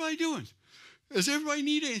 how's everybody doing? Does everybody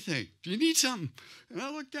need anything? Do you need something? And I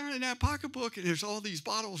look down in that pocketbook, and there's all these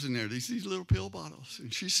bottles in there, these little pill bottles.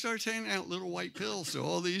 And she starts handing out little white pills to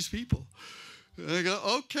all these people. And I go,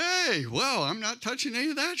 okay, well, I'm not touching any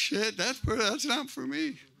of that shit. That's not for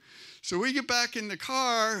me. So we get back in the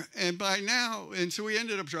car, and so we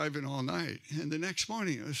ended up driving all night. And the next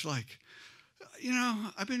morning, it was like,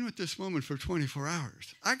 I've been with this woman for 24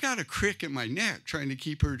 hours. I got a crick in my neck trying to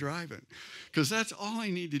keep her driving, because that's all I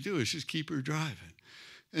need to do is just keep her driving.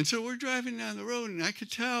 And so we're driving down the road, and I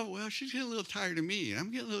could tell, well, she's getting a little tired of me, and I'm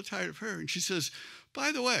getting a little tired of her. And she says,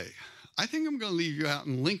 by the way, I think I'm going to leave you out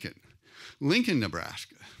in Lincoln,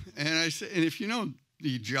 Nebraska. And I said, and if you know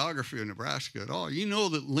the geography of Nebraska at all, you know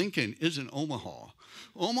that Lincoln isn't Omaha.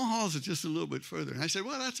 Omaha is just a little bit further. And I said,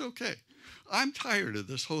 well, that's okay. I'm tired of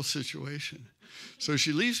this whole situation. So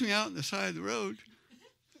she leaves me out on the side of the road,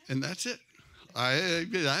 and that's it.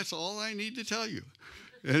 That's all I need to tell you.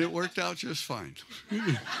 And it worked out just fine.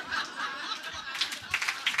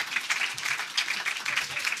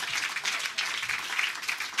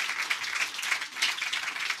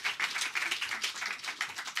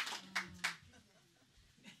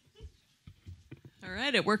 All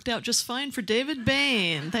right, it worked out just fine for David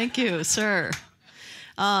Bain. Thank you, sir.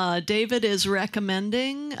 David is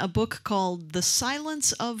recommending a book called The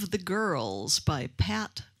Silence of the Girls by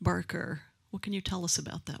Pat Barker. What can you tell us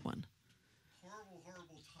about that one? Horrible,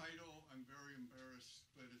 horrible title. I'm very embarrassed,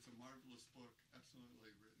 but it's a marvelous book, absolutely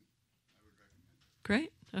written. I would recommend it.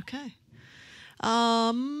 Great, okay.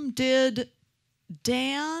 Did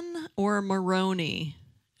Dan or Maroney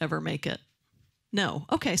ever make it? No.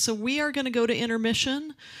 Okay, so we are going to go to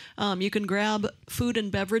intermission. You can grab food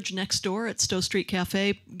and beverage next door at Stowe Street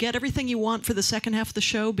Cafe. Get everything you want for the second half of the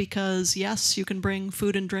show because, yes, you can bring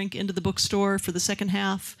food and drink into the bookstore for the second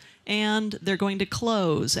half, and they're going to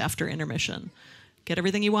close after intermission. Get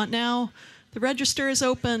everything you want now. The register is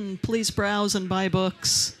open. Please browse and buy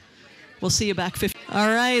books. We'll see you back 50. All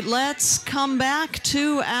right, let's come back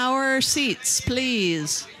to our seats,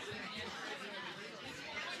 please.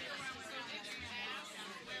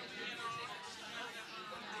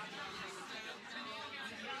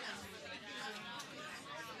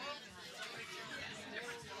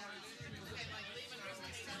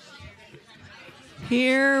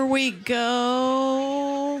 Here we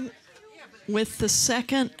go with the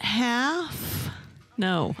second half.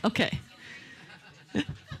 No, okay.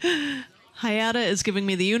 Hayata is giving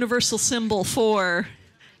me the universal symbol for.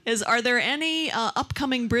 Are there any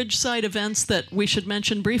upcoming Bridgeside events that we should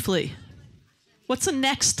mention briefly? What's the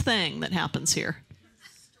next thing that happens here?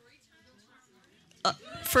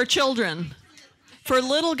 For children. For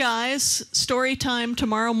little guys, story time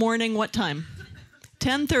tomorrow morning, what time?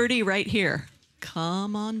 10:30 right here.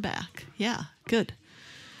 Come on back. Yeah, good.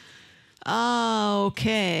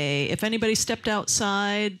 Okay. If anybody stepped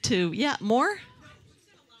outside to, yeah, more?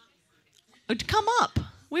 Come up.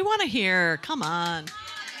 We want to hear. Come on.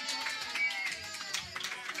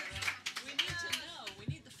 We need to know. We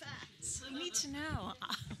need the facts. We need to know.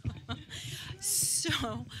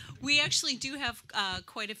 So we actually do have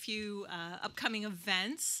quite a few upcoming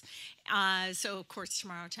events. So, of course,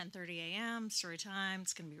 tomorrow, 10:30 a.m., story time.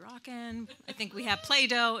 It's going to be rocking. I think we have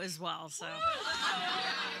Play-Doh as well. So,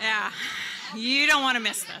 yeah, you don't want to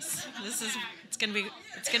miss this. It's going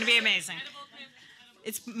to be amazing.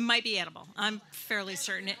 It might be edible. I'm fairly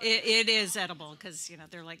certain it is edible because,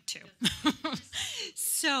 they're like 2.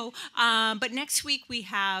 So, but next week we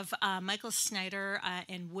have Michael Snyder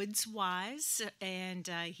and Woods Wise, and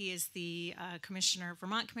he is the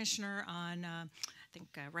Vermont Commissioner on, I think,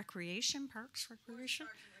 Recreation, Parks, Recreation.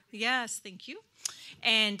 Yes, thank you.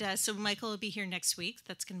 And so Michael will be here next week.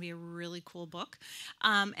 That's going to be a really cool book.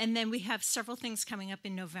 And then we have several things coming up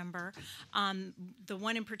in November. The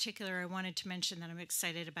one in particular I wanted to mention that I'm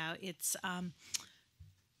excited about, it's,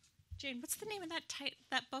 Jane, what's the name of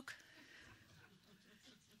that book?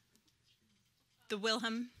 The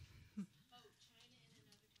Wilhelm?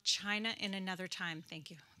 China in Another Time.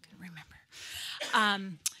 Thank you. I can remember.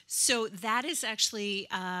 So that is actually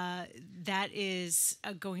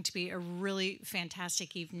going to be a really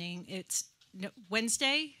fantastic evening. It's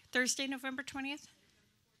Thursday, November 20th.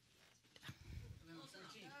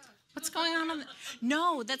 What's going on?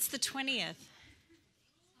 No, that's the 20th.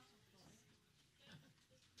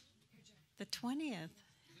 The 20th.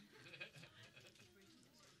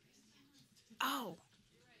 Oh.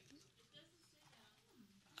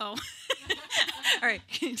 Oh. All right.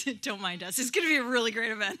 Don't mind us. It's going to be a really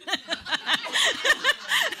great event.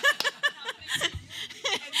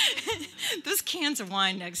 Those cans of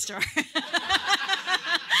wine next door.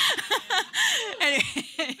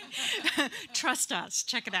 Anyway, trust us.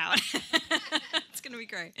 Check it out. It's going to be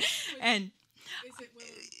great. And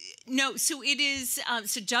no, so it is.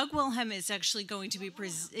 So Doug Wilhelm is actually going to be.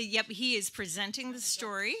 He is presenting the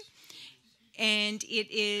story. And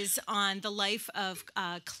it is on the life of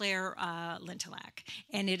Claire Lintelak.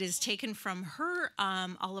 And it is taken from her,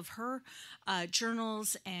 all of her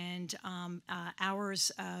journals and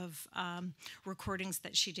hours of recordings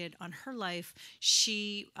that she did on her life.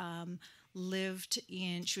 She was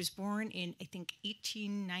born in, I think,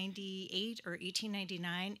 1898 or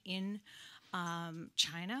 1899 in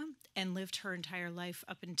China and lived her entire life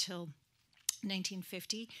up until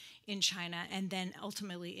 1950 in China, and then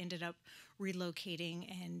ultimately ended up relocating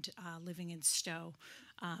and living in Stowe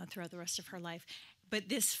throughout the rest of her life. But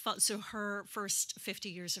so her first 50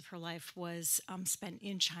 years of her life was spent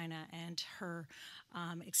in China, and her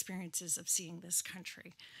experiences of seeing this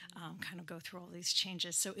country kind of go through all these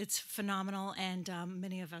changes. So it's phenomenal, and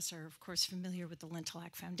many of us are, of course, familiar with the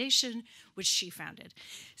Lintelak Foundation, which she founded.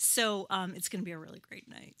 So it's going to be a really great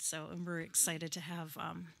night. So I'm very excited to have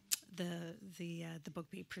the book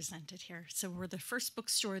be presented here. So we're the first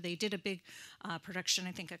bookstore. They did a big production,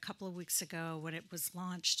 I think, a couple of weeks ago when it was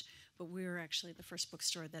launched, but we were actually the first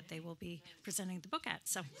bookstore that they will be presenting the book at.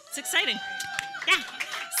 So it's exciting. Yeah.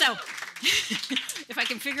 So if I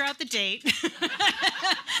can figure out the date,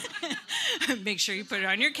 make sure you put it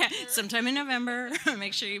on your sometime in November.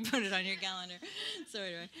 Make sure you put it on your calendar. So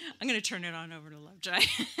anyway, I'm going to turn it on over to Lovejoy.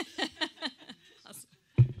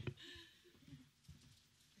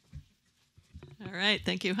 All right,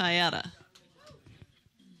 thank you, Hayata.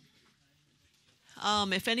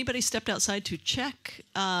 If anybody stepped outside to check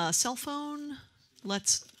cell phone,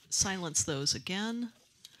 let's silence those again.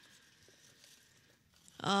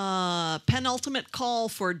 Penultimate call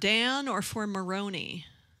for Dan or for Maroney.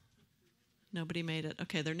 Nobody made it.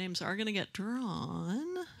 Okay, their names are going to get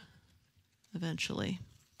drawn eventually.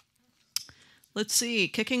 Let's see.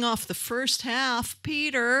 Kicking off the first half,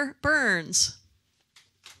 Peter Burns.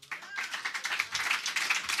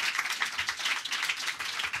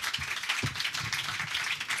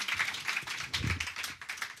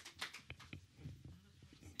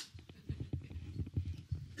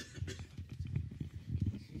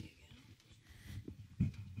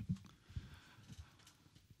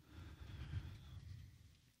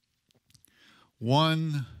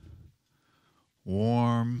 One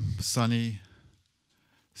warm, sunny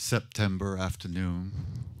September afternoon,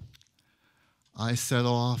 I set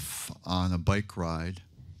off on a bike ride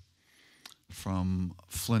from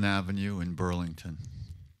Flynn Avenue in Burlington.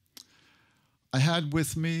 I had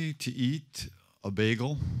with me to eat a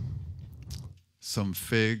bagel, some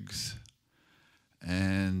figs,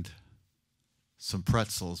 and some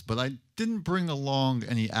pretzels, but I didn't bring along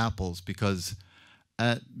any apples because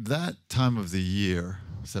at that time of the year,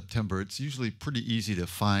 September, it's usually pretty easy to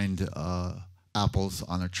find apples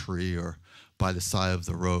on a tree or by the side of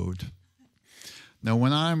the road. Now,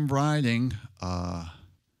 when I'm riding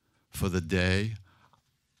for the day,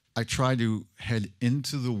 I try to head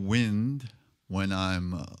into the wind when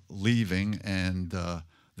I'm leaving and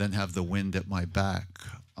then have the wind at my back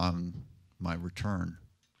on my return.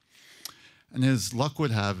 And as luck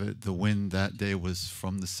would have it, the wind that day was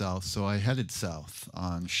from the south, so I headed south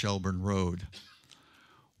on Shelburne Road.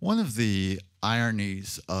 One of the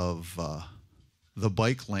ironies of the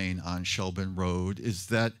bike lane on Shelburne Road is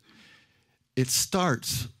that it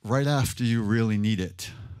starts right after you really need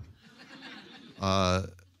it.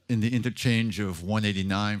 In the interchange of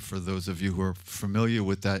 189, for those of you who are familiar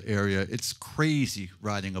with that area, it's crazy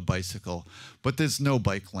riding a bicycle, but there's no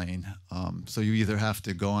bike lane. So you either have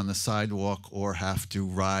to go on the sidewalk or have to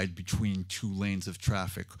ride between two lanes of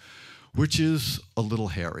traffic, which is a little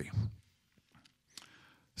hairy.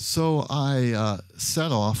 So I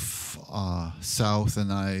set off south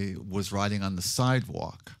and I was riding on the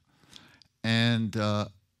sidewalk. And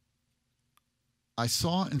I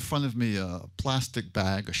saw in front of me a plastic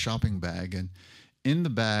bag, a shopping bag, and in the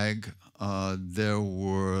bag there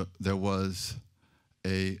was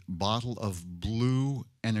a bottle of blue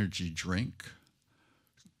energy drink,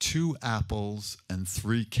 2 apples, and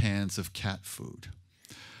 3 cans of cat food.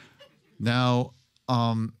 Now,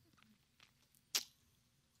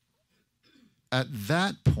 at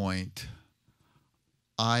that point,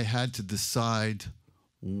 I had to decide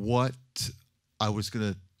what I was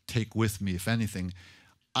going to take with me, if anything.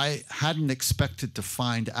 I hadn't expected to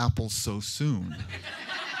find apples so soon.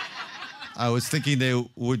 I was thinking they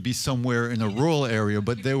would be somewhere in a rural area,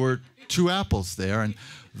 but there were 2 apples there, and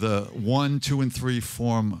the 1, 2, and 3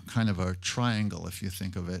 form kind of a triangle, if you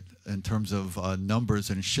think of it, in terms of numbers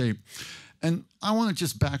and shape. And I want to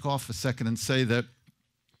just back off a second and say that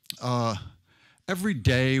every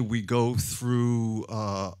day we go through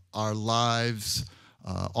our lives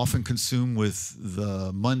often consumed with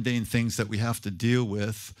the mundane things that we have to deal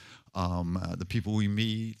with, the people we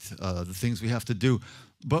meet, the things we have to do.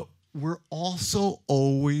 But we're also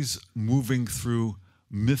always moving through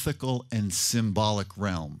mythical and symbolic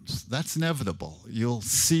realms. That's inevitable. You'll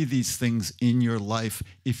see these things in your life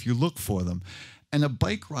if you look for them. And a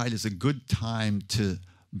bike ride is a good time to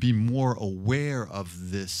be more aware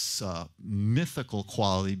of this mythical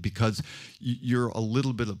quality because you're a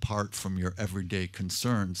little bit apart from your everyday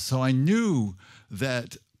concerns. So I knew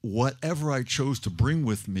that whatever I chose to bring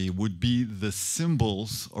with me would be the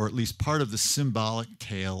symbols, or at least part of the symbolic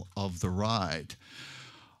tale of the ride.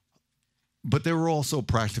 But there were also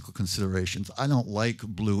practical considerations. I don't like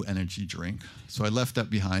blue energy drink, so I left that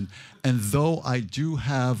behind. And though I do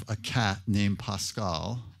have a cat named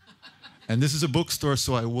Pascal, and this is a bookstore,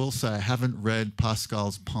 so I will say I haven't read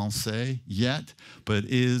Pascal's Pensées yet, but it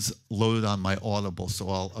is loaded on my Audible, so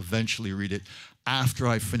I'll eventually read it after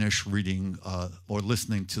I finish reading or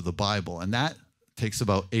listening to the Bible. And that takes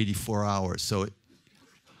about 84 hours, so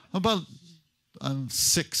about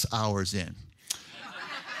 6 hours in.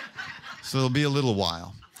 So it'll be a little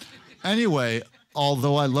while. Anyway,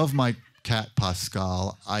 although I love my cat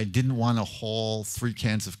Pascal, I didn't want to haul 3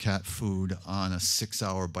 cans of cat food on a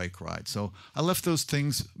 6-hour bike ride. So I left those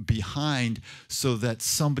things behind so that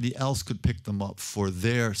somebody else could pick them up for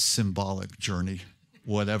their symbolic journey,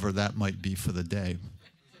 whatever that might be for the day.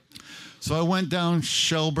 So I went down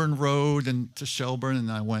Shelburne Road and to Shelburne,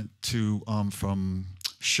 and I went to from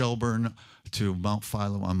Shelburne to Mount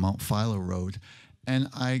Philo on Mount Philo Road. And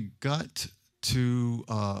I got to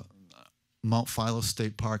Mount Philo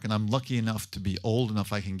State Park, and I'm lucky enough to be old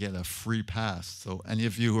enough I can get a free pass. So any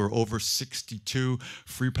of you who are over 62,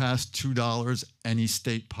 free pass, $2, any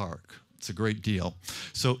state park. It's a great deal.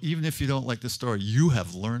 So even if you don't like the story, you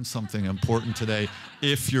have learned something important today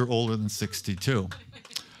if you're older than 62.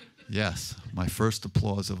 Yes, my first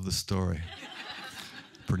applause of the story.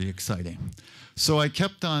 Pretty exciting. So I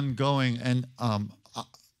kept on going, and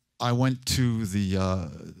I went to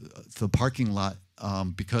the parking lot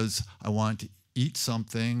because I wanted to eat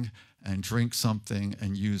something and drink something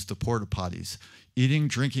and use the porta potties. Eating,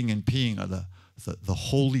 drinking, and peeing are the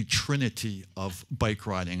holy trinity of bike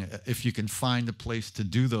riding. If you can find a place to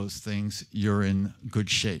do those things, you're in good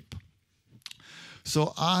shape.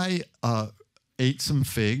 So I ate some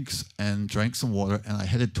figs and drank some water, and I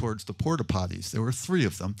headed towards the porta potties. There were 3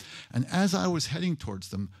 of them. And as I was heading towards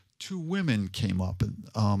them, 2 women came up. And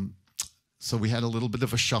so we had a little bit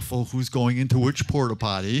of a shuffle, who's going into which porta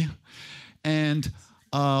potty. And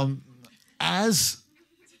as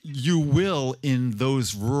you will in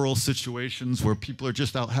those rural situations where people are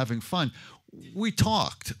just out having fun, we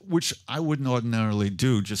talked, which I wouldn't ordinarily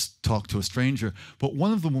do, just talk to a stranger. But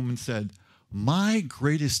one of the women said, "My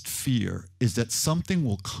greatest fear is that something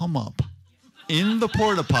will come up in the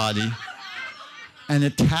porta potty and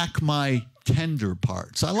attack my tender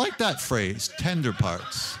parts." I like that phrase, tender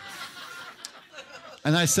parts.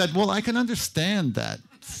 And I said, well, I can understand that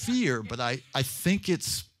fear, but I think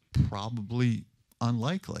it's probably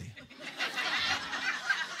unlikely.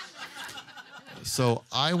 So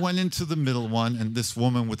I went into the middle one, and this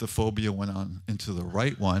woman with the phobia went on into the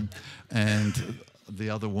right one, and the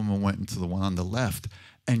other woman went into the one on the left,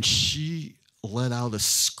 and she let out a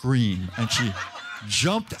scream, and she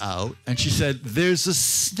jumped out, and she said, "There's a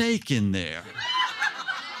snake in there."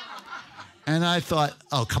 And I thought,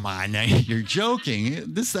 oh, come on, you're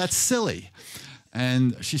joking. That's silly.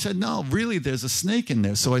 And she said, "No, really, there's a snake in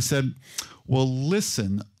there." So I said, well,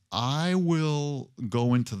 listen, I will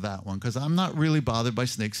go into that one because I'm not really bothered by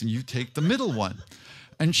snakes, and you take the middle one.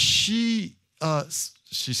 And she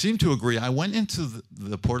seemed to agree. I went into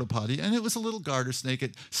the porta potty, and it was a little garter snake.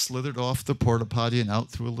 It slithered off the porta potty and out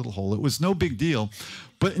through a little hole. It was no big deal.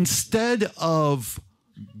 But instead of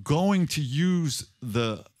going to use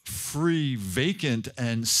the free, vacant,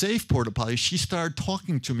 and safe porta potty, she started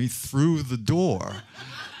talking to me through the door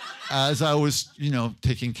as I was,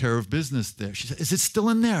 taking care of business there. She said, "Is it still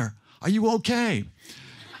in there? Are you okay?"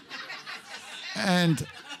 And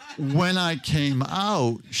when I came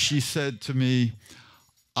out, she said to me,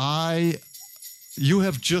 you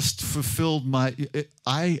have just fulfilled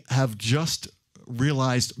I have just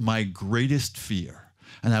realized my greatest fear,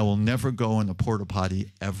 and I will never go in a porta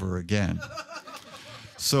potty ever again.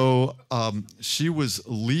 So she was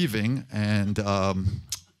leaving and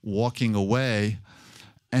walking away,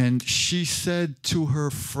 and she said to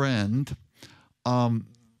her friend,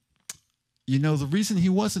 the reason he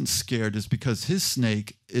wasn't scared is because his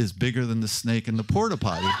snake is bigger than the snake in the porta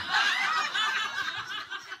potty.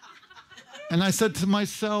 And I said to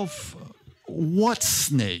myself, what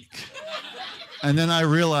snake? And then I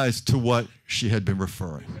realized to what she had been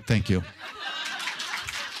referring. Thank you.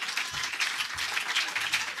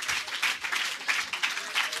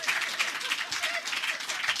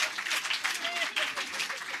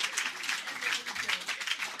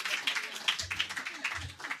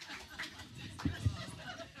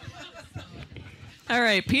 All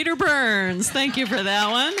right, Peter Burns, thank you for that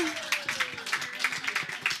one.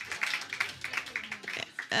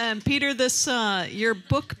 And Peter, this your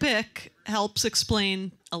book pick helps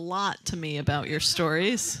explain a lot to me about your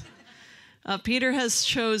stories. Peter has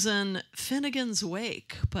chosen Finnegan's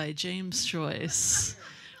Wake by James Joyce.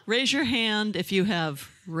 Raise your hand if you have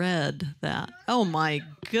read that. Oh my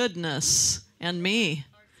goodness, and me.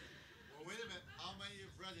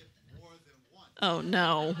 Oh,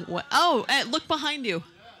 no. What? Oh, look behind you.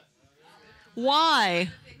 Why?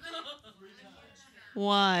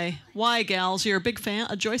 Why? Why, gals? You're a big fan?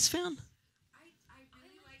 A Joyce fan? I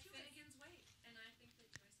really like Finnegan's Wake, and I think that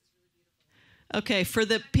Joyce is really beautiful. Okay, for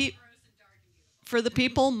the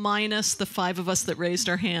people minus the 5 of us that raised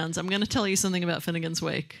our hands, I'm going to tell you something about Finnegan's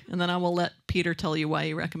Wake, and then I will let Peter tell you why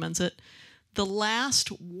he recommends it. The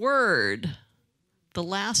last word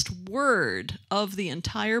of the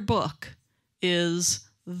entire book is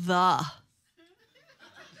the.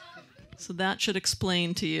 So that should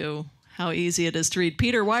explain to you how easy it is to read.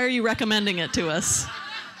 Peter, why are you recommending it to us?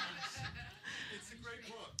 It's a great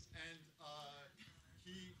book, and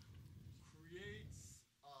he creates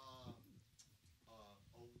a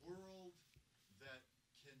world that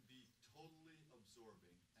can be totally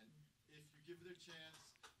chance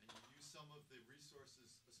and you use some of the resources,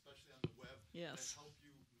 especially on the web, Yes. that help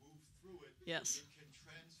you move through it, Yes. it can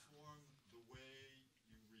transform the way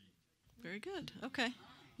you read. Very good. Okay.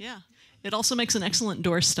 Yeah. It also makes an excellent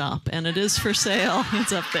doorstop, and it is for sale.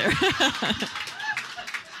 It's up there. It's only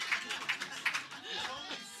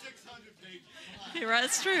 600 pages. Come on. Right,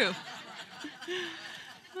 that's true.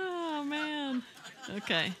 Oh, man.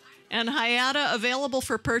 Okay. And Hayata available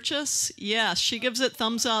for purchase? Yes, she gives it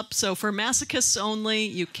thumbs up. So for masochists only,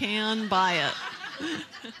 you can buy it.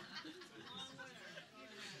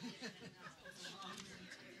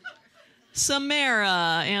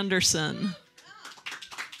 Samara Anderson.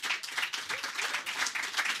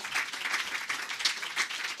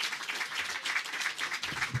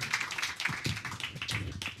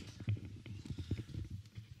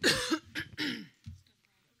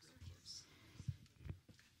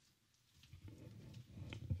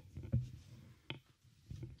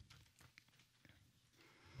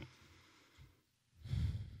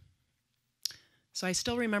 So I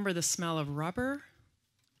still remember the smell of rubber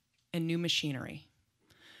and new machinery.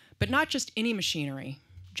 But not just any machinery,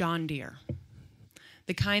 John Deere.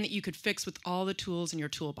 The kind that you could fix with all the tools in your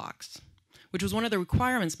toolbox, which was one of the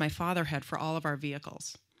requirements my father had for all of our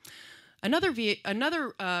vehicles. Another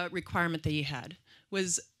requirement that he had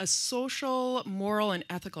was a social, moral, and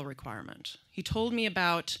ethical requirement. He told me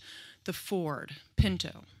about the Ford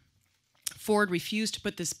Pinto. Ford refused to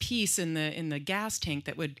put this piece in the gas tank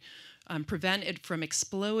that would prevent it from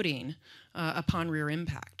exploding upon rear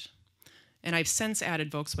impact. And I've since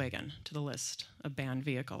added Volkswagen to the list of banned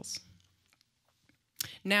vehicles.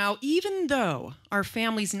 Now, even though our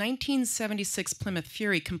family's 1976 Plymouth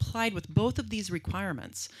Fury complied with both of these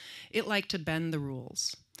requirements, it liked to bend the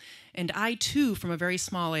rules. And I, too, from a very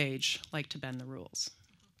small age, liked to bend the rules.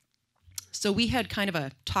 So we had kind of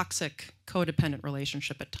a toxic, codependent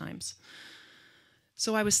relationship at times.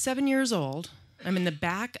 So I was 7 years old. I'm in the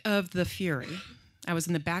back of the Fury. I was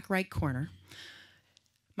in the back right corner.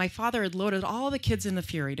 My father had loaded all the kids in the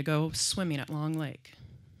Fury to go swimming at Long Lake.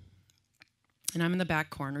 And I'm in the back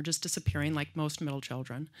corner, just disappearing like most middle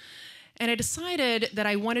children. And I decided that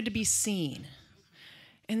I wanted to be seen.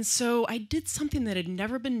 And so I did something that had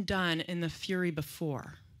never been done in the Fury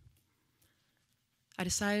before. I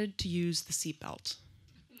decided to use the seatbelt.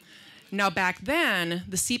 Now, back then,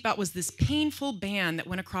 the seatbelt was this painful band that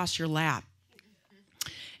went across your lap.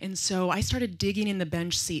 And so I started digging in the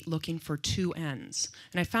bench seat looking for two ends.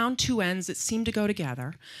 And I found two ends that seemed to go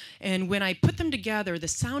together. And when I put them together, the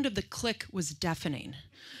sound of the click was deafening.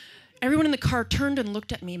 Everyone in the car turned and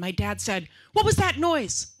looked at me. My dad said, "What was that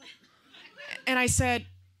noise?" And I said,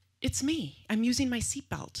 "It's me. I'm using my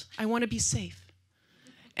seatbelt. I want to be safe."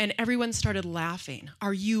 And everyone started laughing.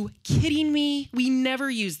 "Are you kidding me? We never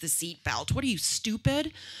use the seatbelt. What are you,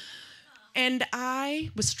 stupid?" And I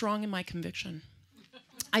was strong in my conviction.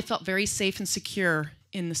 I felt very safe and secure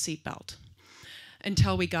in the seatbelt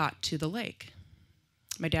until we got to the lake.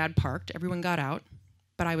 My dad parked, everyone got out,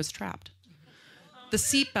 but I was trapped. The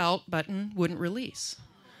seatbelt button wouldn't release.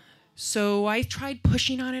 So I tried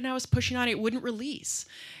pushing on it, I was pushing on it, it wouldn't release.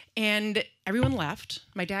 And everyone left.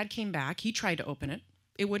 My dad came back, he tried to open it,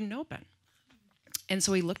 it wouldn't open. And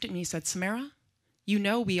so he looked at me and said, "Samara, you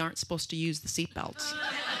know we aren't supposed to use the seatbelts.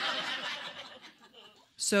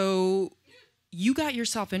 So you got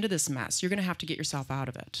yourself into this mess. You're going to have to get yourself out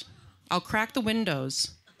of it. I'll crack the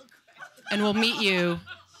windows, and we'll meet you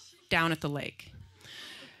down at the lake."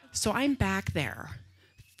 So I'm back there,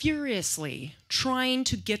 furiously trying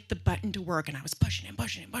to get the button to work, and I was pushing and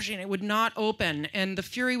pushing and pushing. It would not open, and the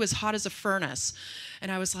Fury was hot as a furnace. And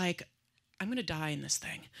I was like, I'm going to die in this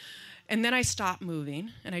thing. And then I stopped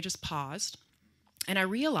moving, and I just paused, and I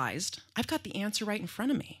realized I've got the answer right in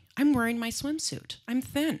front of me. I'm wearing my swimsuit. I'm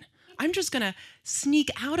thin. I'm just gonna sneak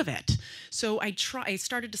out of it. So I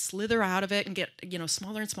started to slither out of it and get,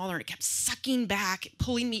 smaller and smaller, and it kept sucking back,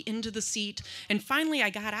 pulling me into the seat. And finally I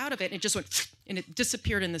got out of it, and it just went, and it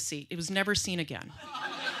disappeared in the seat. It was never seen again.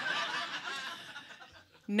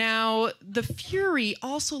 Now, the Fury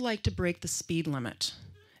also liked to break the speed limit.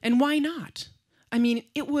 And why not? I mean,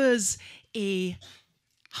 it was a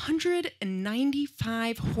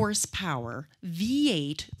 195 horsepower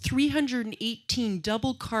V8 318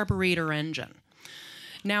 double carburetor engine.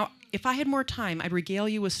 Now, if I had more time, I'd regale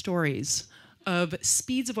you with stories of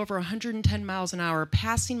speeds of over 110 miles an hour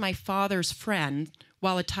passing my father's friend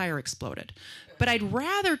while a tire exploded. But I'd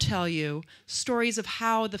rather tell you stories of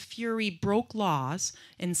how the Fury broke laws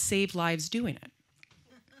and saved lives doing it.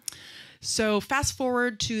 So fast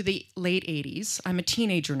forward to the late 80s. I'm a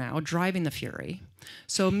teenager now, driving the Fury.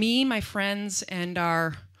 So me, my friends, and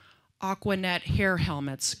our Aquanet hair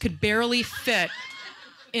helmets could barely fit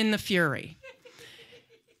in the Fury.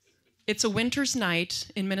 It's a winter's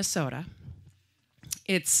night in Minnesota.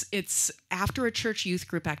 It's after a church youth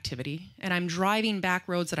group activity, and I'm driving back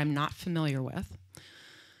roads that I'm not familiar with.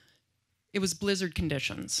 It was blizzard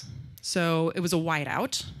conditions. So it was a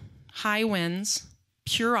whiteout, high winds,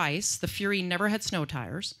 pure ice. The Fury never had snow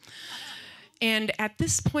tires. And at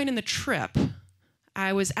this point in the trip,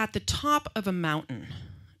 I was at the top of a mountain.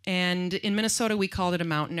 And in Minnesota, we called it a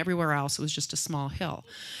mountain. Everywhere else, it was just a small hill.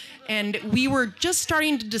 And we were just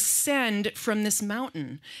starting to descend from this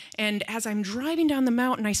mountain. And as I'm driving down the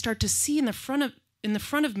mountain, I start to see in the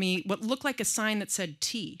front of me what looked like a sign that said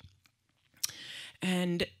T.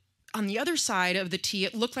 And on the other side of the T,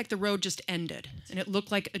 it looked like the road just ended. And it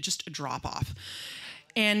looked like just a drop off.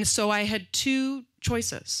 And so I had two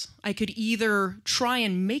choices. I could either try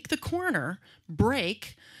and make the corner,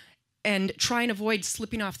 brake, and try and avoid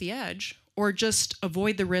slipping off the edge, or just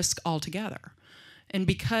avoid the risk altogether. And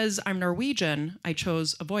because I'm Norwegian, I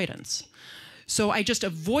chose avoidance. So I just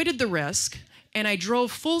avoided the risk, and I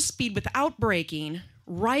drove full speed without braking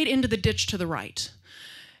right into the ditch to the right.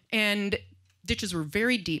 And ditches were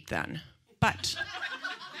very deep then, but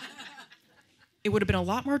it would have been a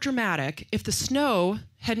lot more dramatic if the snow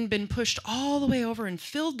hadn't been pushed all the way over and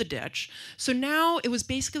filled the ditch. So now it was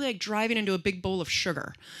basically like driving into a big bowl of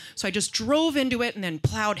sugar. So I just drove into it and then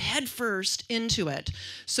plowed headfirst into it.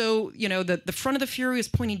 So, you know, the front of the Fury was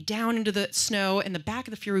pointing down into the snow and the back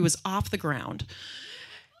of the Fury was off the ground.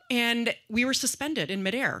 And we were suspended in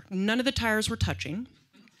midair. None of the tires were touching,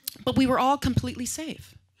 but we were all completely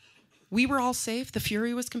safe. We were all safe. The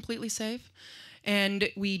Fury was completely safe. And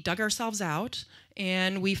we dug ourselves out,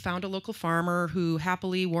 and we found a local farmer who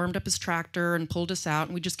happily warmed up his tractor and pulled us out,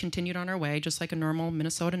 and we just continued on our way, just like a normal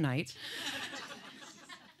Minnesota night.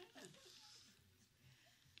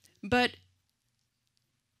 But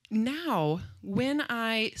now, when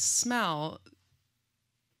I smell,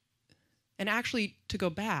 and actually to go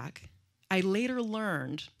back, I later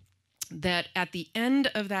learned that at the end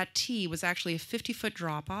of that T was actually a 50-foot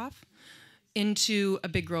drop-off into a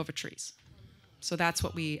big grove of trees. So that's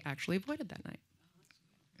what we actually avoided that night.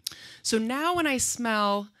 So now when I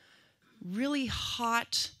smell really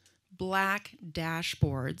hot black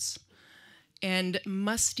dashboards and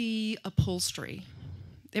musty upholstery,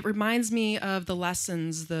 it reminds me of the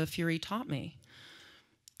lessons the Fury taught me.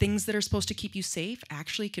 Things that are supposed to keep you safe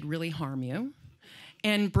actually could really harm you.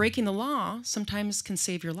 And breaking the law sometimes can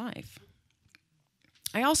save your life.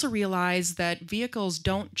 I also realized that vehicles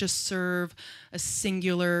don't just serve a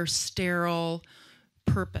singular, sterile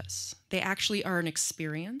purpose. They actually are an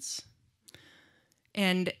experience.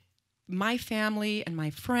 And my family and my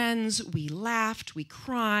friends, we laughed, we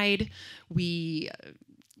cried, we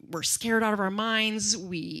were scared out of our minds,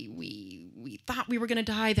 we thought we were going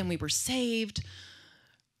to die, then we were saved.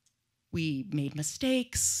 We made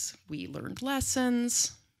mistakes, we learned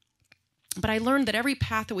lessons. But I learned that every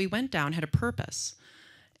path that we went down had a purpose.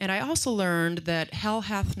 And I also learned that hell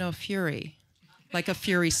hath no fury, like a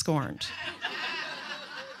fury scorned.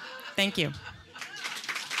 Thank you.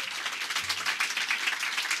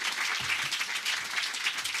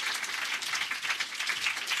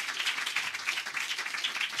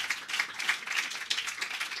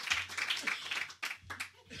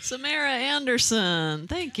 Samara Anderson,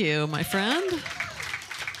 thank you, my friend.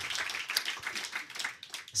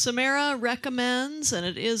 Samara recommends, and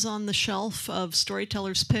it is on the shelf of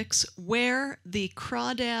Storytellers Picks, Where the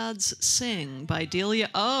Crawdads Sing by Delia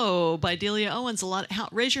Owens.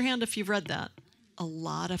 Raise your hand if you've read that. A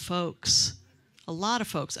lot of folks.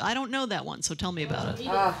 I don't know that one, so tell me about it.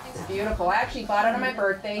 It's beautiful. I actually bought it on my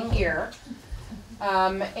birthday here.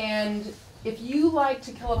 And if you like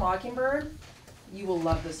To Kill a Mockingbird, you will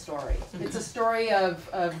love this story. It's a story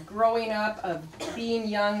of growing up, of being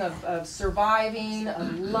young, of surviving,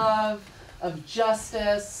 of love, of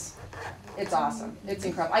justice. It's awesome. It's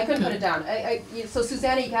incredible. I couldn't put it down. So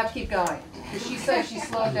Susanna, you have to keep going. She said she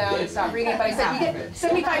slowed down and stopped reading, but I said you get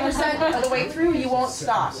 75% of the way through, you won't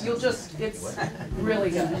stop. It's really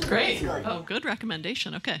good. Great. Oh, good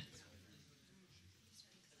recommendation. Okay.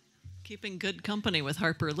 Keeping good company with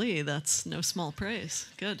Harper Lee, that's no small praise.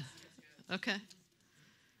 Good. Okay.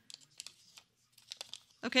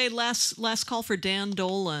 Okay, last call for Dan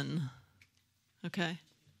Dolan. Okay.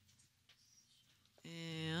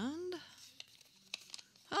 And,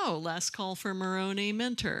 last call for Moroni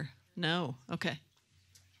Minter. No, okay.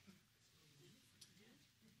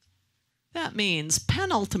 That means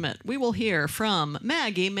penultimate. We will hear from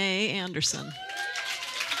Maggie Mae Anderson.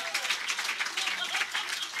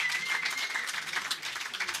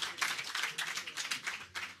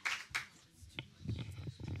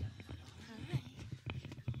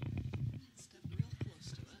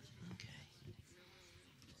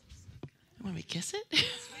 When we kiss it?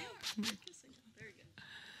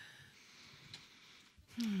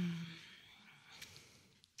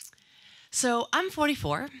 So I'm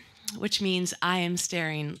 44, which means I am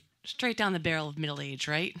staring straight down the barrel of middle age,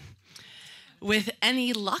 right? With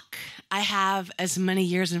any luck, I have as many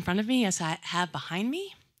years in front of me as I have behind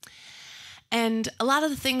me. And a lot of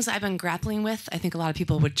the things I've been grappling with, I think a lot of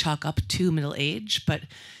people would chalk up to middle age, but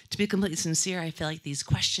to be completely sincere, I feel like these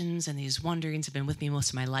questions and these wonderings have been with me most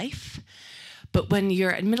of my life. But when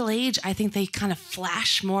you're at middle age, I think they kind of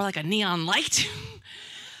flash more like a neon light.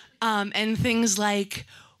 And things like,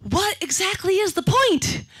 what exactly is the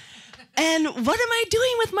point? And what am I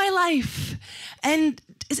doing with my life? And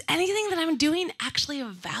is anything that I'm doing actually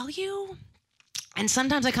of value? And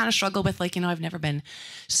sometimes I kind of struggle with, like, I've never been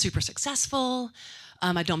super successful.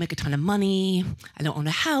 I don't make a ton of money. I don't own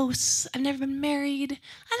a house. I've never been married.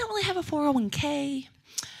 I don't really have a 401k.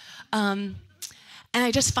 And I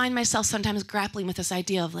just find myself sometimes grappling with this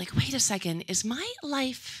idea of, like, wait a second, is my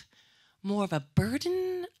life more of a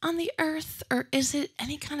burden on the earth, or is it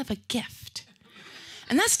any kind of a gift?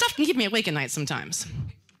 And that stuff can keep me awake at night sometimes.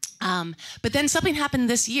 But then something happened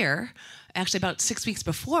this year, actually about 6 weeks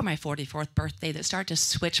before my 44th birthday, that started to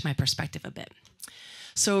switch my perspective a bit.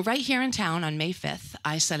 So right here in town on May 5th,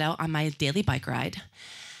 I set out on my daily bike ride,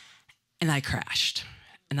 and I crashed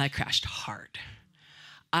hard.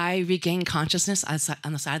 I regained consciousness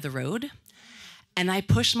on the side of the road, and I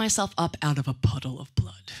pushed myself up out of a puddle of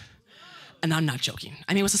blood. And I'm not joking.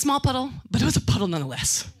 I mean, it was a small puddle, but it was a puddle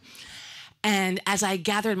nonetheless. And as I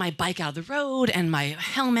gathered my bike out of the road and my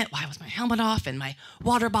helmet, why was my helmet off, and my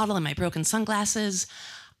water bottle and my broken sunglasses,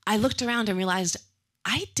 I looked around and realized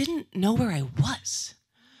I didn't know where I was.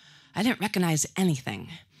 I didn't recognize anything.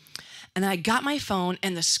 And then I got my phone,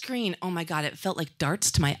 and the screen, oh my God, it felt like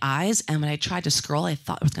darts to my eyes. And when I tried to scroll, I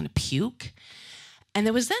thought I was going to puke. And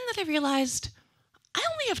it was then that I realized I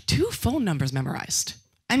only have 2 phone numbers memorized.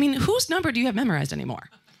 I mean, whose number do you have memorized anymore?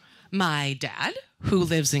 My dad, who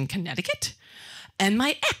lives in Connecticut, and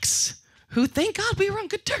my ex, who, thank God, we were on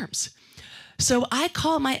good terms. So I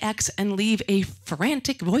call my ex and leave a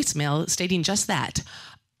frantic voicemail stating just that.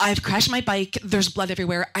 I've crashed my bike. There's blood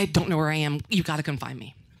everywhere. I don't know where I am. You got to come find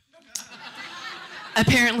me.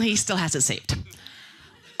 Apparently, he still has it saved.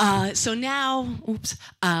 So now,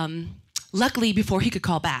 luckily, before he could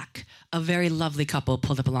call back, a very lovely couple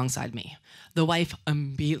pulled up alongside me. The wife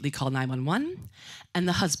immediately called 911, and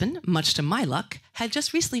the husband, much to my luck, had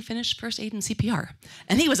just recently finished first aid and CPR.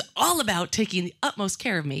 And he was all about taking the utmost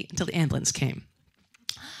care of me until the ambulance came.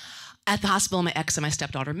 At the hospital, my ex and my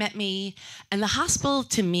stepdaughter met me, and the hospital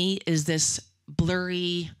to me is this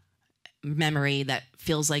blurry memory that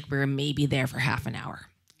feels like we were maybe there for half an hour.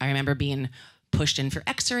 I remember being pushed in for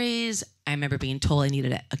x-rays. I remember being told I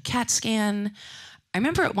needed a CAT scan. I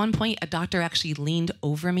remember at one point a doctor actually leaned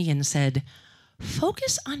over me and said,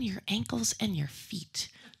 "Focus on your ankles and your feet.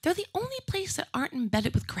 They're the only place that aren't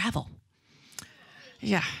embedded with gravel."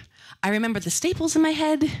 Yeah. I remember the staples in my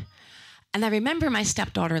head, and I remember my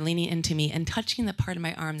stepdaughter leaning into me and touching the part of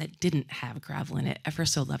my arm that didn't have gravel in it ever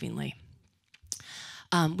so lovingly.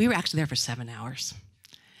 We were actually there for 7 hours.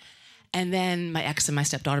 And then my ex and my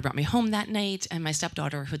stepdaughter brought me home that night, and my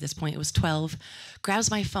stepdaughter, who at this point was 12,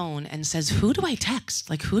 grabs my phone and says, "Who do I text?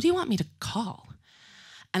 Like, who do you want me to call?"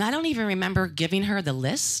 And I don't even remember giving her the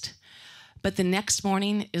list, but the next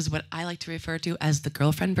morning is what I like to refer to as the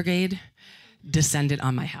girlfriend brigade descended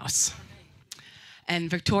on my house. And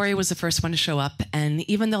Victoria was the first one to show up, and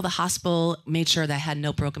even though the hospital made sure that I had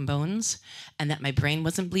no broken bones and that my brain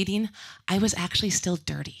wasn't bleeding, I was actually still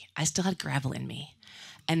dirty. I still had gravel in me.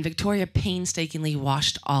 And Victoria painstakingly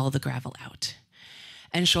washed all the gravel out.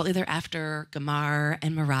 And shortly thereafter, Gamar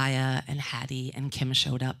and Mariah and Hattie and Kim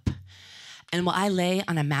showed up. And while I lay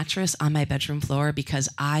on a mattress on my bedroom floor because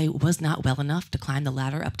I was not well enough to climb the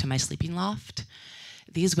ladder up to my sleeping loft,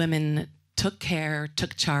 these women took care,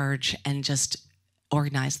 took charge, and just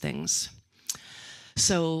organized things.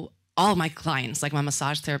 So all my clients, like my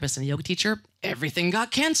massage therapist and yoga teacher, everything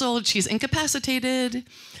got canceled. She's incapacitated.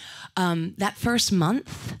 That first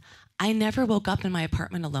month, I never woke up in my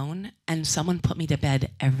apartment alone, and someone put me to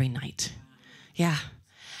bed every night. Yeah.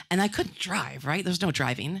 And I couldn't drive, right? There's no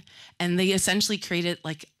driving. And they essentially created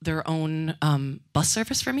like their own bus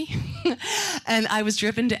service for me. And I was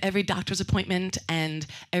driven to every doctor's appointment and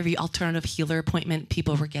every alternative healer appointment.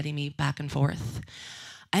 People were getting me back and forth.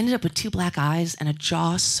 I ended up with 2 black eyes and a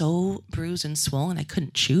jaw so bruised and swollen I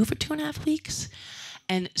couldn't chew for 2.5 weeks.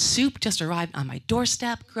 And soup just arrived on my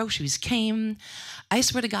doorstep. Groceries came. I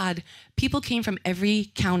swear to God, people came from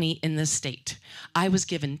every county in this state. I was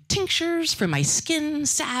given tinctures for my skin,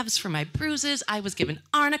 salves for my bruises. I was given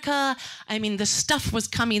arnica. I mean, the stuff was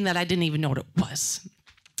coming that I didn't even know what it was.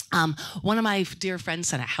 One of my dear friends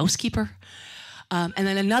sent a housekeeper. And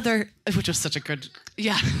then another, which was such a good,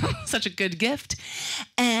 such a good gift.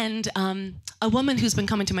 And a woman who's been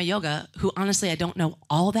coming to my yoga, who honestly I don't know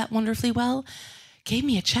all that wonderfully well, gave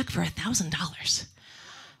me a check for $1,000.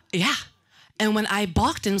 Yeah. And when I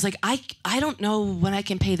balked and was like, I don't know when I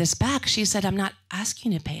can pay this back, she said, I'm not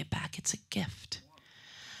asking you to pay it back. It's a gift.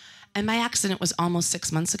 And my accident was almost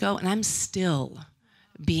 6 months ago, and I'm still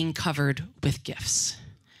being covered with gifts.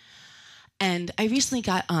 And I recently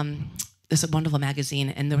got this wonderful magazine,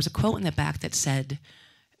 and there was a quote in the back that said,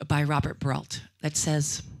 by Robert Brault, that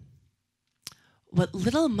says, what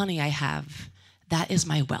little money I have, that is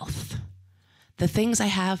my wealth. The things I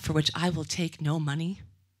have for which I will take no money,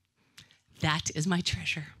 that is my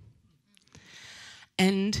treasure.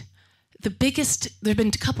 And there have been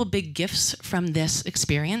a couple big gifts from this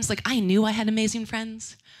experience. Like, I knew I had amazing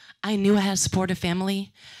friends. I knew I had a supportive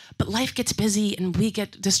family, but life gets busy and we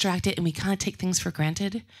get distracted and we kind of take things for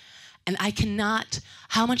granted. And I cannot,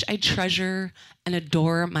 how much I treasure and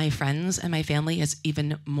adore my friends and my family is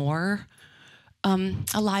even more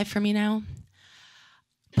alive for me now.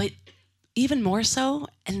 But even more so,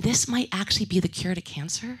 and this might actually be the cure to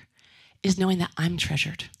cancer, is knowing that I'm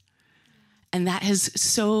treasured. And that has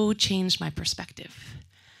so changed my perspective.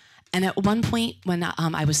 And at one point when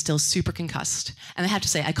I was still super concussed, and I have to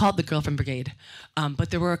say, I called the girl from Brigade,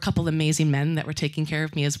 but there were a couple amazing men that were taking care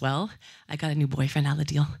of me as well. I got a new boyfriend out of the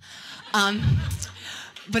deal.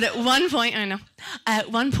 But at one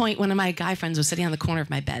point, one of my guy friends was sitting on the corner of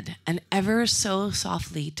my bed and ever so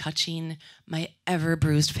softly touching my ever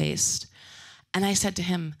bruised face. And I said to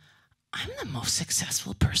him, I'm the most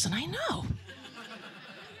successful person I know.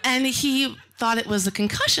 And he thought it was a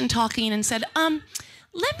concussion talking and said,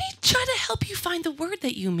 let me try to help you find the word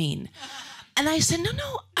that you mean. And I said,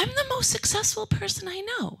 no, I'm the most successful person I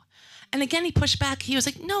know. And again, he pushed back. He was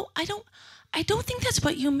like, no, I don't think that's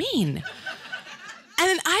what you mean. And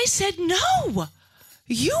then I said, no,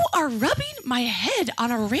 you are rubbing my head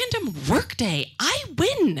on a random work day. I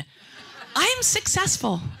win. I'm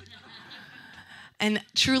successful. And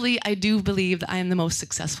truly, I do believe that I am the most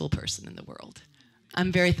successful person in the world.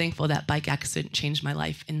 I'm very thankful that bike accident changed my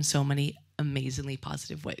life in so many amazingly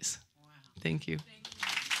positive ways. Wow. Thank you.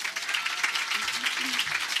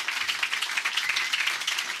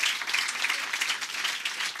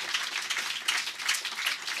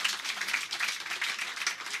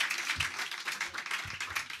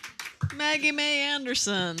 Maggie Mae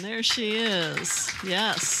Anderson, there she is.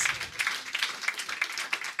 Yes.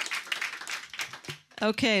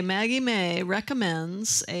 Okay, Maggie Mae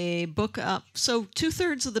recommends a book up. So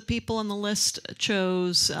 2/3 of the people on the list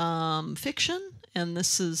chose fiction, and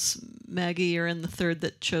this is, Maggie, you're in the third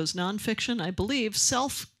that chose nonfiction, I believe.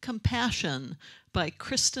 Self-Compassion by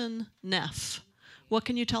Kristen Neff. What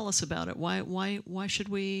can you tell us about it? Why should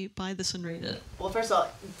we buy this and read it? Well, first of all,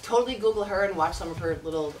 totally Google her and watch some of her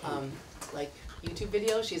little YouTube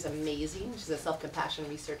videos. She's amazing. She's a self-compassion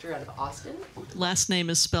researcher out of Austin. Last name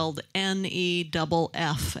is spelled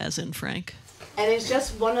Neff, as in Frank. And it's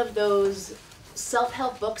just one of those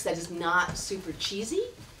self-help books that is not super cheesy.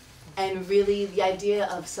 And really, the idea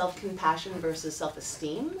of self-compassion versus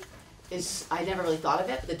self-esteem is, I never really thought of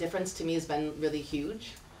it, but the difference to me has been really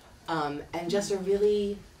huge. And just a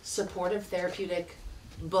really supportive, therapeutic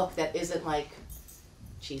book that isn't like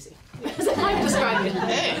cheesy. That's how I describe it.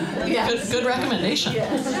 Hey, yes. good recommendation.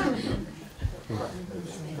 Yes.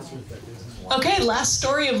 Okay, last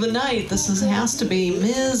story of the night. This has to be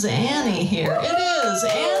Ms. Annie here. It is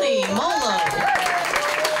Annie Molo.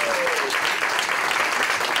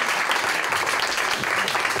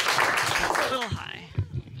 A little high.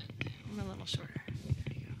 I'm a little shorter.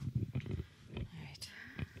 There you go. All right. There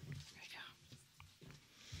we go.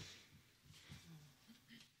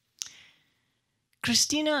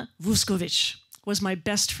 Kristina Vuskovic was my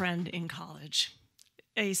best friend in college.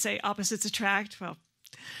 They say opposites attract. Well,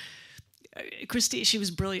 Christy, she was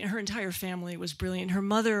brilliant. Her entire family was brilliant. Her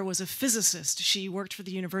mother was a physicist. She worked for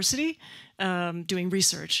the university doing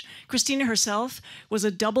research. Christina herself was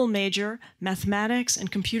a double major, mathematics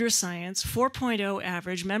and computer science, 4.0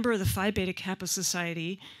 average, member of the Phi Beta Kappa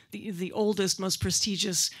Society, the oldest, most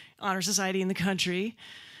prestigious honor society in the country.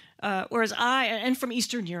 Whereas I, and from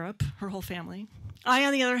Eastern Europe, her whole family. I,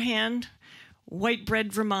 on the other hand, white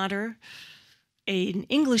bread Vermonter, an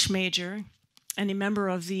English major, and a member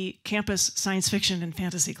of the campus science fiction and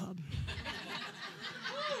fantasy club.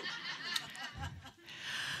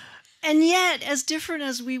 And yet, as different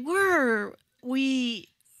as we were, we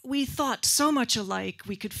thought so much alike.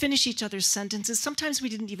 We could finish each other's sentences. Sometimes we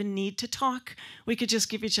didn't even need to talk. We could just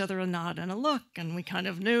give each other a nod and a look, and we kind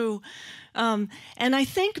of knew. And I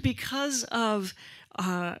think because of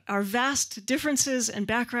our vast differences and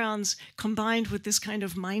backgrounds combined with this kind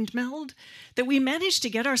of mind meld, that we managed to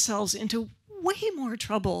get ourselves into way more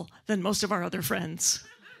trouble than most of our other friends.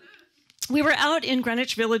 We were out in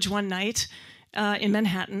Greenwich Village one night in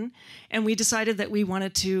Manhattan, and we decided that we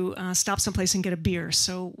wanted to stop someplace and get a beer.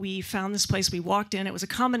 So we found this place, we walked in, it was a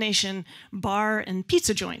combination bar and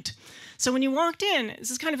pizza joint. So when you walked in,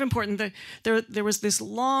 this is kind of important, there was this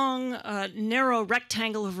long, narrow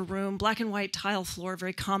rectangle of a room, black and white tile floor,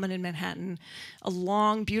 very common in Manhattan, a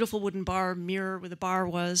long, beautiful wooden bar, mirror where the bar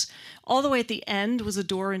was. All the way at the end was a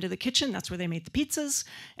door into the kitchen, that's where they made the pizzas.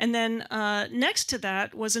 And then next to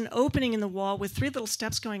that was an opening in the wall with 3 little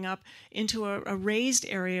steps going up into a raised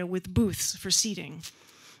area with booths for seating.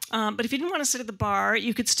 But if you didn't want to sit at the bar,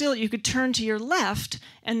 you could turn to your left,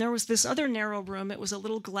 and there was this other narrow room. It was a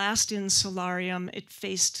little glassed-in solarium. It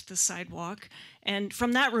faced the sidewalk, and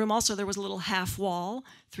from that room also there was a little half wall,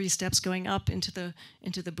 3 steps going up into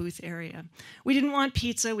the booth area. We didn't want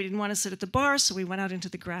pizza. We didn't want to sit at the bar, so we went out into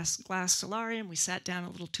the glass solarium. We sat down at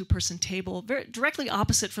a little 2-person table, directly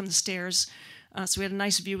opposite from the stairs, so we had a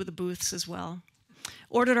nice view of the booths as well.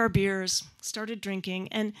 Ordered our beers, started drinking,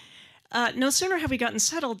 and no sooner had we gotten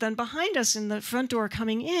settled than behind us in the front door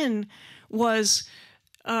coming in was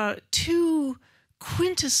 2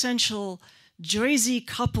 quintessential Jersey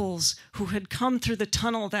couples who had come through the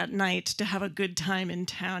tunnel that night to have a good time in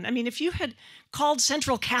town. I mean, if you had called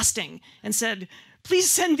Central Casting and said,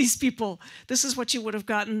 please send these people, this is what you would have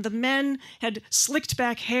gotten. The men had slicked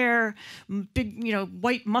back hair, big,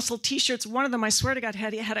 white muscle t-shirts. One of them, I swear to God,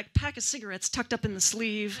 had a pack of cigarettes tucked up in the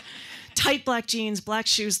sleeve, tight black jeans, black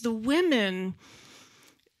shoes. The women,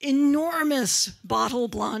 enormous bottle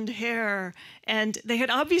blonde hair, and they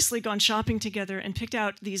had obviously gone shopping together and picked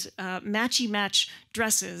out these matchy-match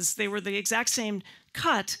dresses. They were the exact same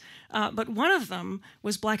cut, but one of them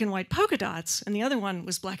was black and white polka dots, and the other one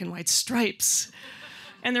was black and white stripes.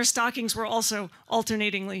 And their stockings were also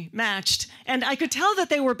alternatingly matched. And I could tell that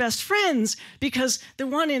they were best friends because the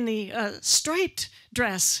one in the striped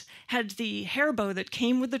dress had the hair bow that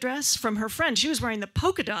came with the dress from her friend. She was wearing the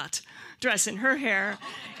polka dot dress in her hair,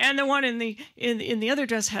 and the one in the other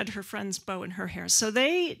dress had her friend's bow in her hair. So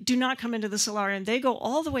they do not come into the solarium. They go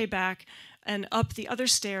all the way back and up the other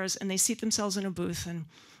stairs, and they seat themselves in a booth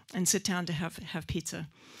and sit down to have pizza.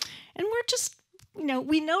 And we're just,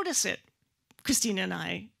 we notice it, Christina and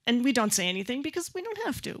I, and we don't say anything because we don't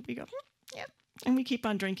have to. We go, yeah, and we keep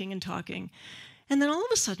on drinking and talking. And then all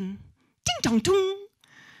of a sudden, ding dong dong,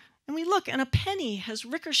 and we look, and a penny has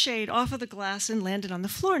ricocheted off of the glass and landed on the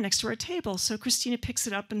floor next to our table. So Christina picks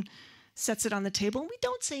it up and sets it on the table, and we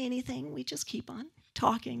don't say anything. We just keep on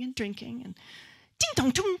talking and drinking, and ding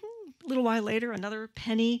dong dong. A little while later, another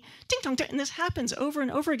penny, ding dong dong, and this happens over and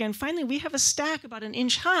over again. Finally, we have a stack about an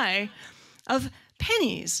inch high of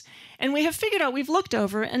pennies, and we have figured out, we've looked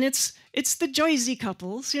over, and it's the Joyzy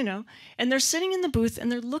couples, and they're sitting in the booth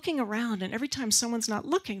and they're looking around, and every time someone's not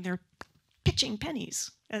looking, they're pitching pennies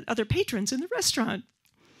at other patrons in the restaurant.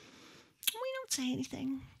 We don't say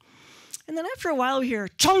anything. And then after a while we hear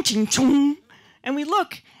chong ching chong, and we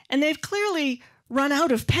look, and they've clearly run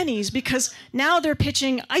out of pennies because now they're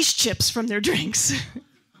pitching ice chips from their drinks.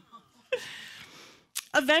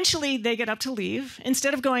 Eventually, they get up to leave.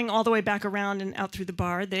 Instead of going all the way back around and out through the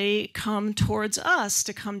bar, they come towards us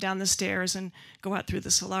to come down the stairs and go out through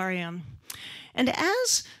the solarium. And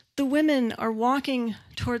as the women are walking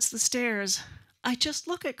towards the stairs, I just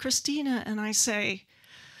look at Christina and I say,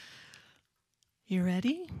 "You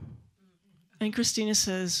ready?" And Christina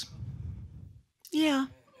says, "Yeah."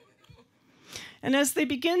 And as they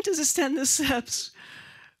begin to descend the steps,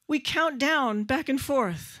 we count down back and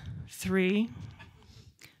forth. 3,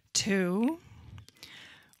 2,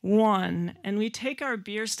 1. And we take our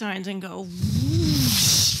beer steins and go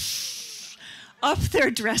up their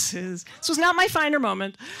dresses. This was not my finer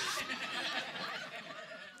moment.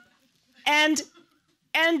 And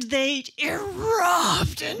they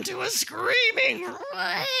erupt into a screaming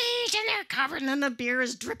rage, and they're covered, and the beer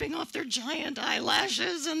is dripping off their giant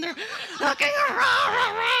eyelashes, and they're looking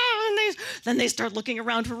around, and then they start looking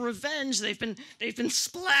around for revenge. They've been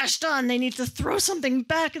splashed on. They need to throw something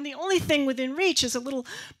back, and the only thing within reach is a little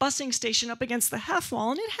busing station up against the half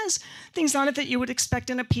wall, and it has things on it that you would expect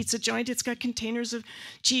in a pizza joint. It's got containers of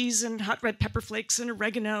cheese and hot red pepper flakes and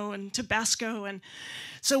oregano and Tabasco, and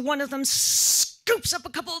so one of them scoops up a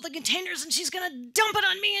couple of the containers and she's gonna dump it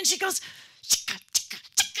on me, and she goes, "Chicka, chicka,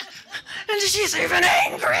 chicka." And she's even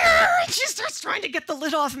angrier. And she starts trying to get the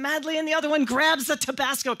lid off madly, and the other one grabs the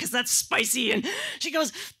Tabasco because that's spicy. And she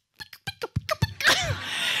goes,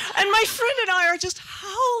 and my friend and I are just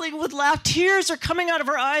howling with laugh. Tears are coming out of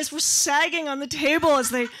our eyes. We're sagging on the table as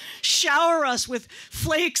they shower us with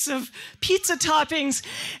flakes of pizza toppings.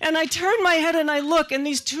 And I turn my head and I look, and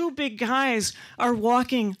these two big guys are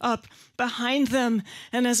walking up behind them.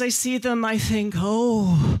 And as I see them, I think,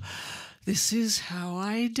 oh, this is how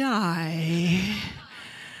I die.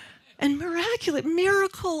 And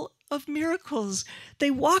miracle of miracles, they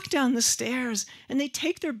walk down the stairs and they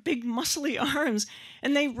take their big muscly arms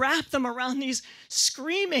and they wrap them around these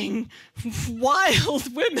screaming,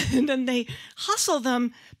 wild women, and they hustle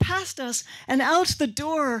them past us and out the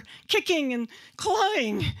door, kicking and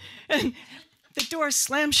clawing. And the door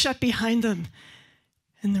slams shut behind them,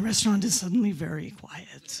 and the restaurant is suddenly very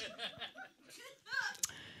quiet.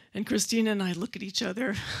 And Christina and I look at each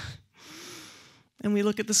other, and we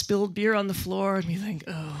look at the spilled beer on the floor, and we think,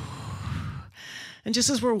 oh. And just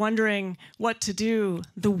as we're wondering what to do,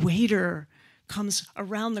 the waiter comes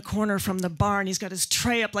around the corner from the bar, and he's got his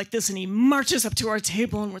tray up like this, and he marches up to our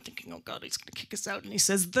table, and we're thinking, oh God, he's going to kick us out. And he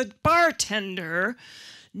says, the bartender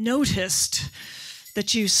noticed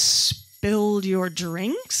that you spilled your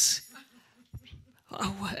drinks.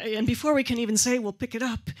 Oh, and before we can even say, we'll pick it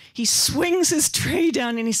up, he swings his tray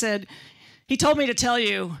down, and he said, he told me to tell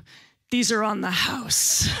you, these are on the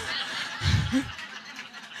house.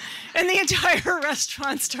 And the entire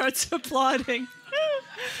restaurant starts applauding.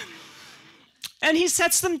 And he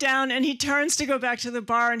sets them down, and he turns to go back to the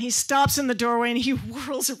bar, and he stops in the doorway, and he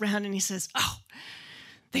whirls around, and he says, oh,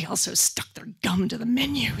 they also stuck their gum to the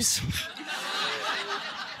menus.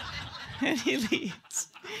 And he leaves.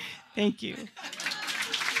 Thank you.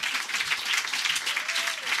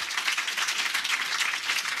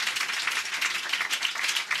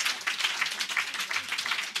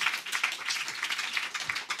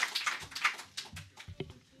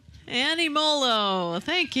 Annie Molo,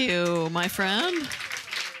 thank you, my friend.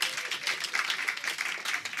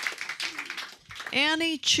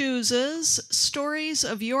 Annie chooses Stories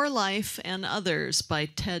of Your Life and Others by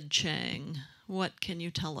Ted Chiang. What can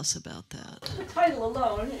you tell us about that? The title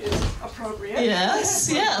alone is appropriate. Yes,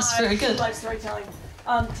 yes, very good. Life storytelling.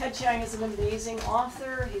 Ted Chiang is an amazing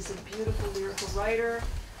author. He's a beautiful lyrical writer.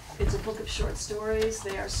 It's a book of short stories.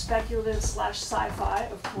 They are speculative / sci-fi,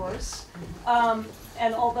 of course.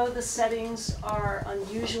 And although the settings are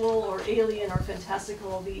unusual or alien or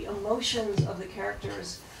fantastical, the emotions of the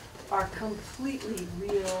characters are completely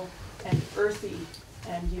real and earthy,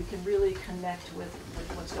 and you can really connect with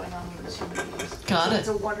what's going on with those human beings. Got it. It's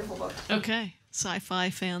a wonderful book. Okay, sci-fi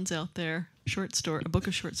fans out there, a book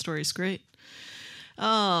of short stories, great.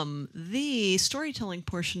 The storytelling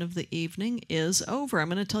portion of the evening is over. I'm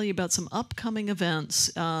going to tell you about some upcoming events.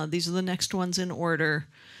 These are the next ones in order.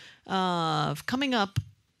 Coming up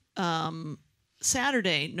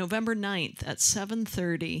Saturday, November 9th at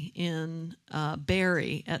 7:30 in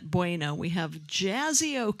Barrie at Bueno, we have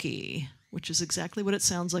Jazzioke, which is exactly what it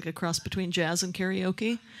sounds like, a cross between jazz and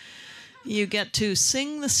karaoke. You get to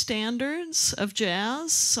sing the standards of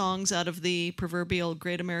jazz, songs out of the proverbial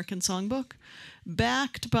Great American Songbook,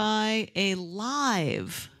 backed by a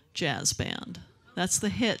live jazz band. That's the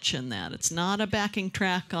hitch in that. It's not a backing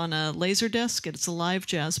track on a Laserdisc. It's a live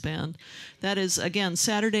jazz band. That is, again,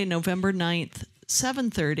 Saturday, November 9th,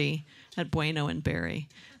 7:30 at Bueno in Barrie.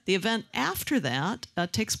 The event after that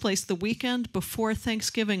takes place the weekend before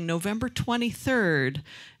Thanksgiving, November 23rd,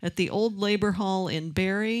 at the Old Labor Hall in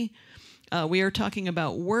Barrie. We are talking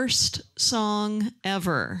about Worst Song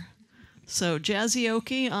Ever. So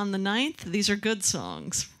Jazzioke on the 9th. These are good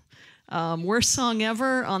songs. Worst Song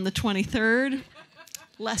Ever on the 23rd.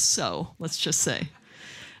 Less so, let's just say.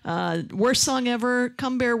 Worst Song Ever,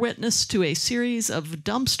 come bear witness to a series of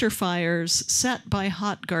dumpster fires set by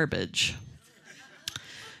hot garbage.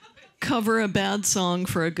 Cover a bad song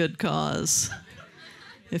for a good cause.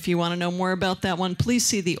 If you want to know more about that one, please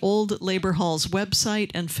see the Old Labor Hall's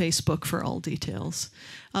website and Facebook for all details.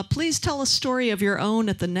 Please tell a story of your own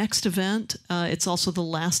at the next event. It's also the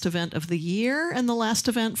last event of the year and the last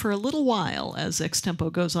event for a little while as Extempo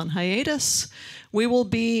goes on hiatus. We will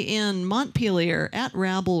be in Montpelier at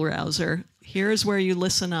Rabble Rouser. Here's where you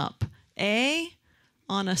listen up. A,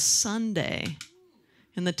 on a Sunday.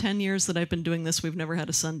 In the 10 years that I've been doing this, we've never had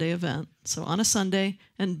a Sunday event. So on a Sunday.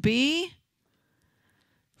 And B,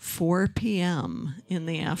 4 p.m. in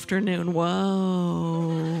the afternoon.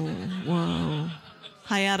 Whoa, whoa.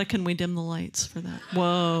 Hayata, can we dim the lights for that?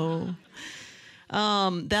 Whoa.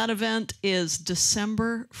 That event is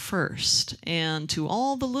December 1st. And to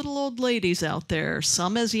all the little old ladies out there,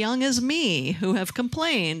 some as young as me, who have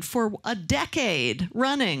complained for a decade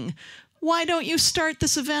running, why don't you start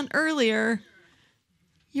this event earlier?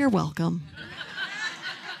 You're welcome.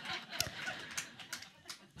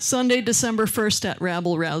 Sunday, December 1st at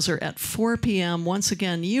Rabble Rouser at 4 p.m. Once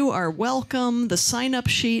again, you are welcome. The sign-up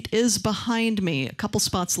sheet is behind me. A couple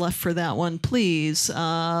spots left for that one. Please,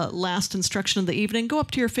 last instruction of the evening, go up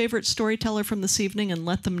to your favorite storyteller from this evening and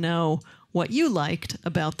let them know what you liked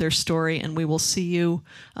about their story, and we will see you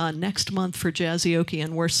next month for Jazzioki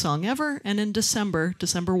and Worst Song Ever, and in December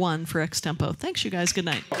 1 for Extempo. Thanks, you guys. Good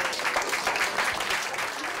night.